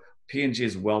time. So P&G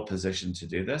is well positioned to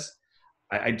do this.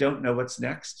 I don't know what's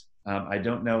next. I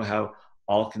don't know how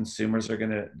all consumers are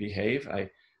going to behave.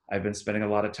 I've been spending a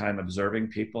lot of time observing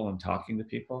people and talking to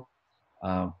people,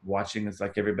 watching, it's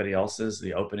like everybody else's,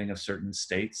 the opening of certain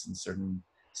states and certain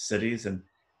cities and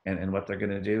what they're going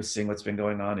to do, seeing what's been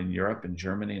going on in Europe and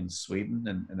Germany and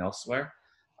Sweden and elsewhere.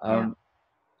 Yeah.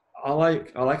 All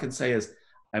I can say is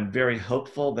I'm very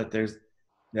hopeful that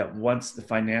once the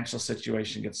financial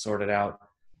situation gets sorted out,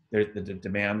 the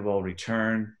demand will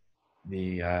return,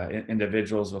 the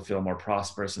individuals will feel more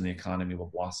prosperous, and the economy will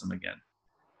blossom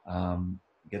again.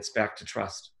 Gets back to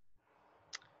trust.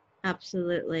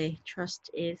 Absolutely. Trust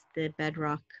is the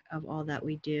bedrock of all that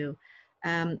we do.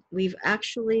 We've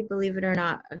actually, believe it or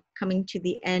not, coming to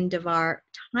the end of our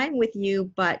time with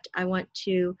you, but I want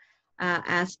to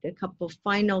ask a couple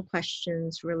final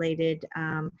questions related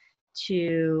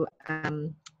to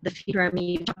the future. I mean,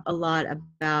 you talk a lot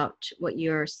about what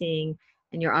you're seeing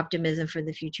and your optimism for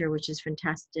the future, which is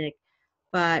fantastic.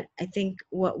 But I think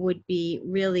what would be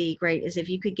really great is if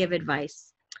you could give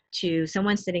advice to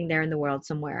someone sitting there in the world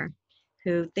somewhere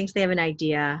who thinks they have an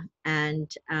idea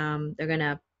and they're going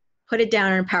to put it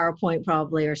down in a PowerPoint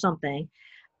probably or something.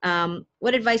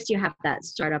 What advice do you have for that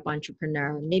startup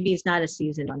entrepreneur? Maybe it's not a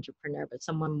seasoned entrepreneur, but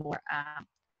someone more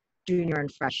junior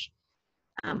and fresh.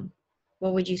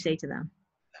 What would you say to them?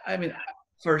 I mean,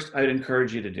 first, I'd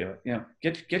encourage you to do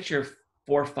it. Get your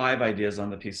 4 or 5 ideas on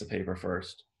the piece of paper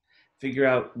first. Figure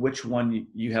out which one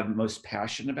you have most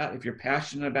passion about. If you're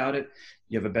passionate about it,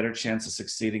 you have a better chance of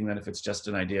succeeding than if it's just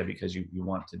an idea because you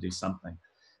want to do something.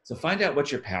 So find out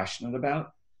what you're passionate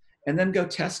about, and then go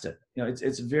test it.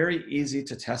 It's very easy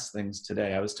to test things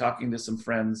today. I was talking to some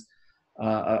friends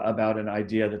about an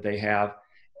idea that they have,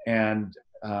 and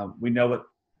we know what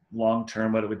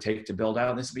long-term what it would take to build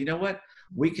out. And they said, you know what?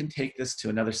 We can take this to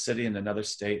another city in another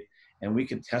state, and we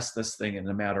can test this thing in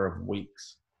a matter of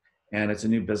weeks. And it's a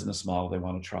new business model they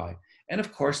want to try. And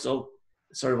of course, they'll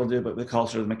do what we call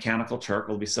sort of the mechanical Turk.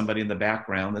 Will be somebody in the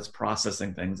background that's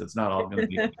processing things. It's not all going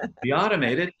to be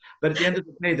automated. But at the end of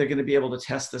the day, they're going to be able to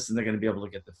test this, and they're going to be able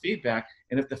to get the feedback.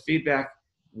 And if the feedback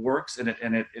works and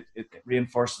it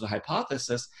reinforces a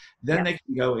hypothesis, then they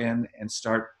can go in and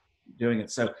start doing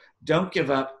it. So don't give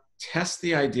up. Test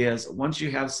the ideas. Once you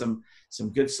have some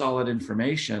good, solid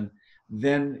information,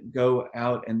 then go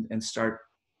out and start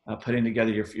putting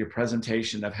together your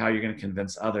presentation of how you're going to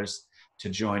convince others to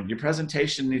join. Your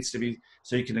presentation needs to be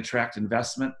so you can attract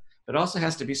investment, but also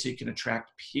has to be so you can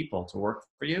attract people to work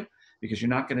for you, because you're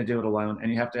not going to do it alone.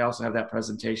 And you have to also have that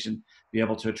presentation be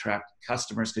able to attract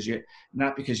customers,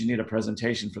 not because you need a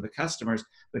presentation for the customers,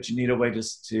 but you need a way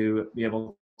to be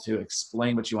able to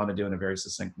explain what you want to do in a very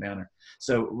succinct manner.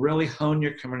 So really hone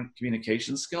your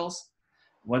communication skills.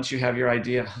 Once you have your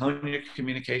idea, hone your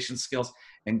communication skills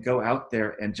and go out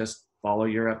there and just follow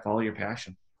your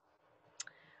passion.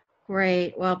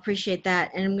 Great. Well, appreciate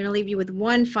that. And I'm going to leave you with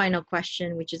one final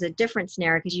question, which is a different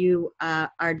scenario, because you are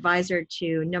advisor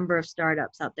to a number of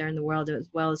startups out there in the world, as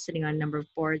well as sitting on a number of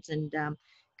boards and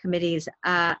committees.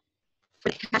 For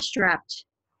the cash-strapped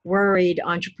worried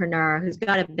entrepreneur who's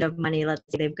got a bit of money, let's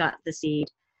say they've got the seed,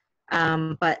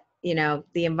 but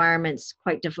the environment's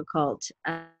quite difficult.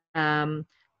 Um,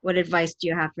 what advice do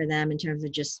you have for them in terms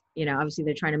of just, obviously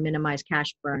they're trying to minimize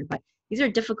cash burn, but these are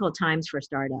difficult times for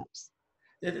startups.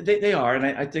 They are, and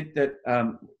I think that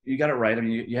you got it right. I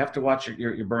mean, you have to watch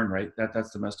your burn rate. That's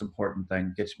the most important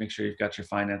thing. Make sure you've got your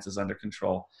finances under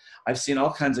control. I've seen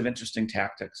all kinds of interesting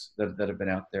tactics that have been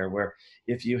out there, where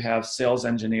if you have sales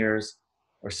engineers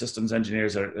or systems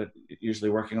engineers that are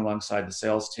usually working alongside the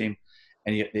sales team,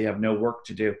 and they have no work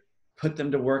to do, put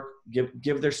them to work.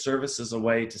 Give their services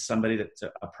away to somebody that's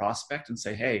a prospect, and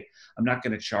say, hey, I'm not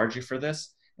going to charge you for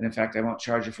this, and in fact, I won't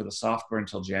charge you for the software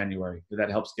until January. That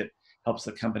helps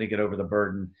the company get over the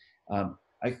burden.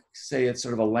 I say it's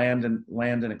sort of a land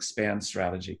and expand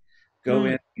strategy. Go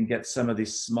in and get some of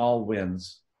these small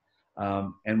wins,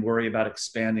 and worry about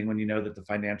expanding when you know that the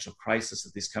financial crisis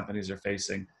that these companies are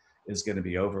facing is going to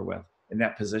be over with. And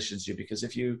that positions you, because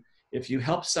if you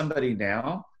help somebody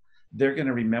now, they're going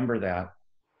to remember that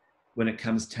when it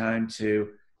comes time to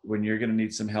when you're going to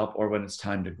need some help, or when it's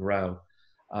time to grow.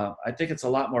 I think it's a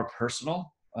lot more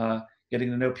personal. Getting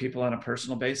to know people on a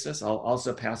personal basis. I'll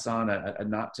also pass on a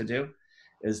not to do,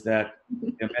 is that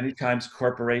many times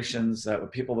corporations,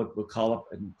 people would call up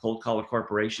and cold call a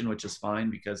corporation, which is fine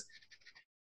because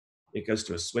it goes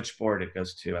to a switchboard, it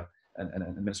goes to an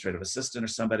administrative assistant or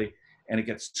somebody, and it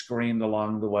gets screened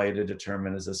along the way to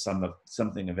determine is this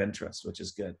something of interest, which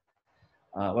is good.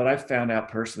 What I've found out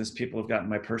personally is people have gotten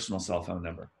my personal cell phone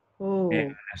number. And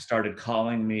have started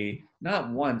calling me not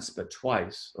once, but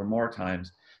twice or more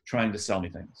times, trying to sell me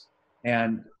things.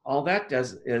 And all that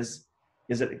does is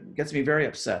it gets me very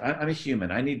upset. I'm a human.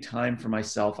 I need time for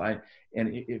myself. And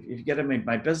if you get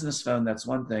my business phone, that's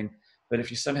one thing. But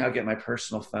if you somehow get my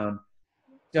personal phone,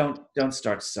 don't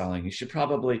start selling. You should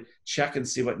probably check and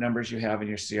see what numbers you have in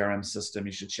your CRM system.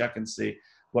 You should check and see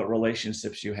what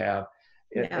relationships you have.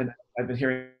 Yeah. And I've been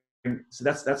hearing, so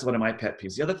that's one of my pet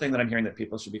peeves. The other thing that I'm hearing that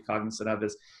people should be cognizant of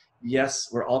is, yes,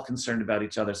 we're all concerned about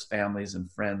each other's families and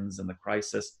friends and the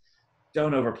crisis.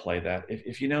 Don't overplay that.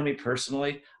 If you know me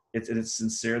personally, it's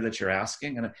sincere that you're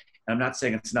asking. And I'm not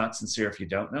saying it's not sincere if you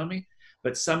don't know me,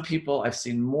 but some people, I've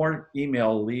seen more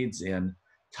email leads in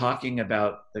talking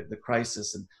about the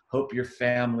crisis and hope your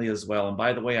family as well. And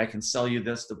by the way, I can sell you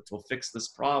this that will fix this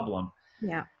problem.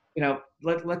 Yeah.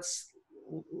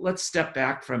 Let's step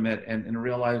back from it and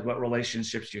realize what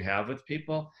relationships you have with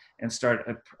people, and start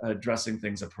addressing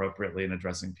things appropriately and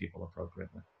addressing people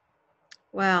appropriately.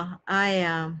 Well, I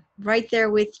am right there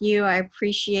with you. I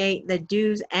appreciate the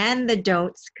do's and the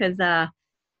don'ts, because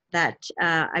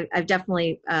I've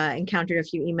definitely encountered a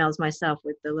few emails myself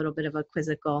with a little bit of a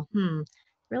quizzical,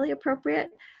 really appropriate.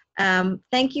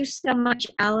 Thank you so much,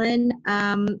 Alan,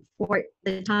 for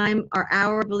the time. Our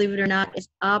hour, believe it or not, is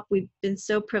up. We've been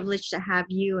so privileged to have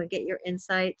you and get your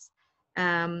insights.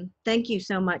 Thank you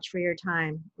so much for your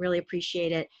time. Really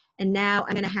appreciate it. And now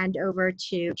I'm going to hand over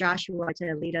to Joshua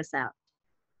to lead us out.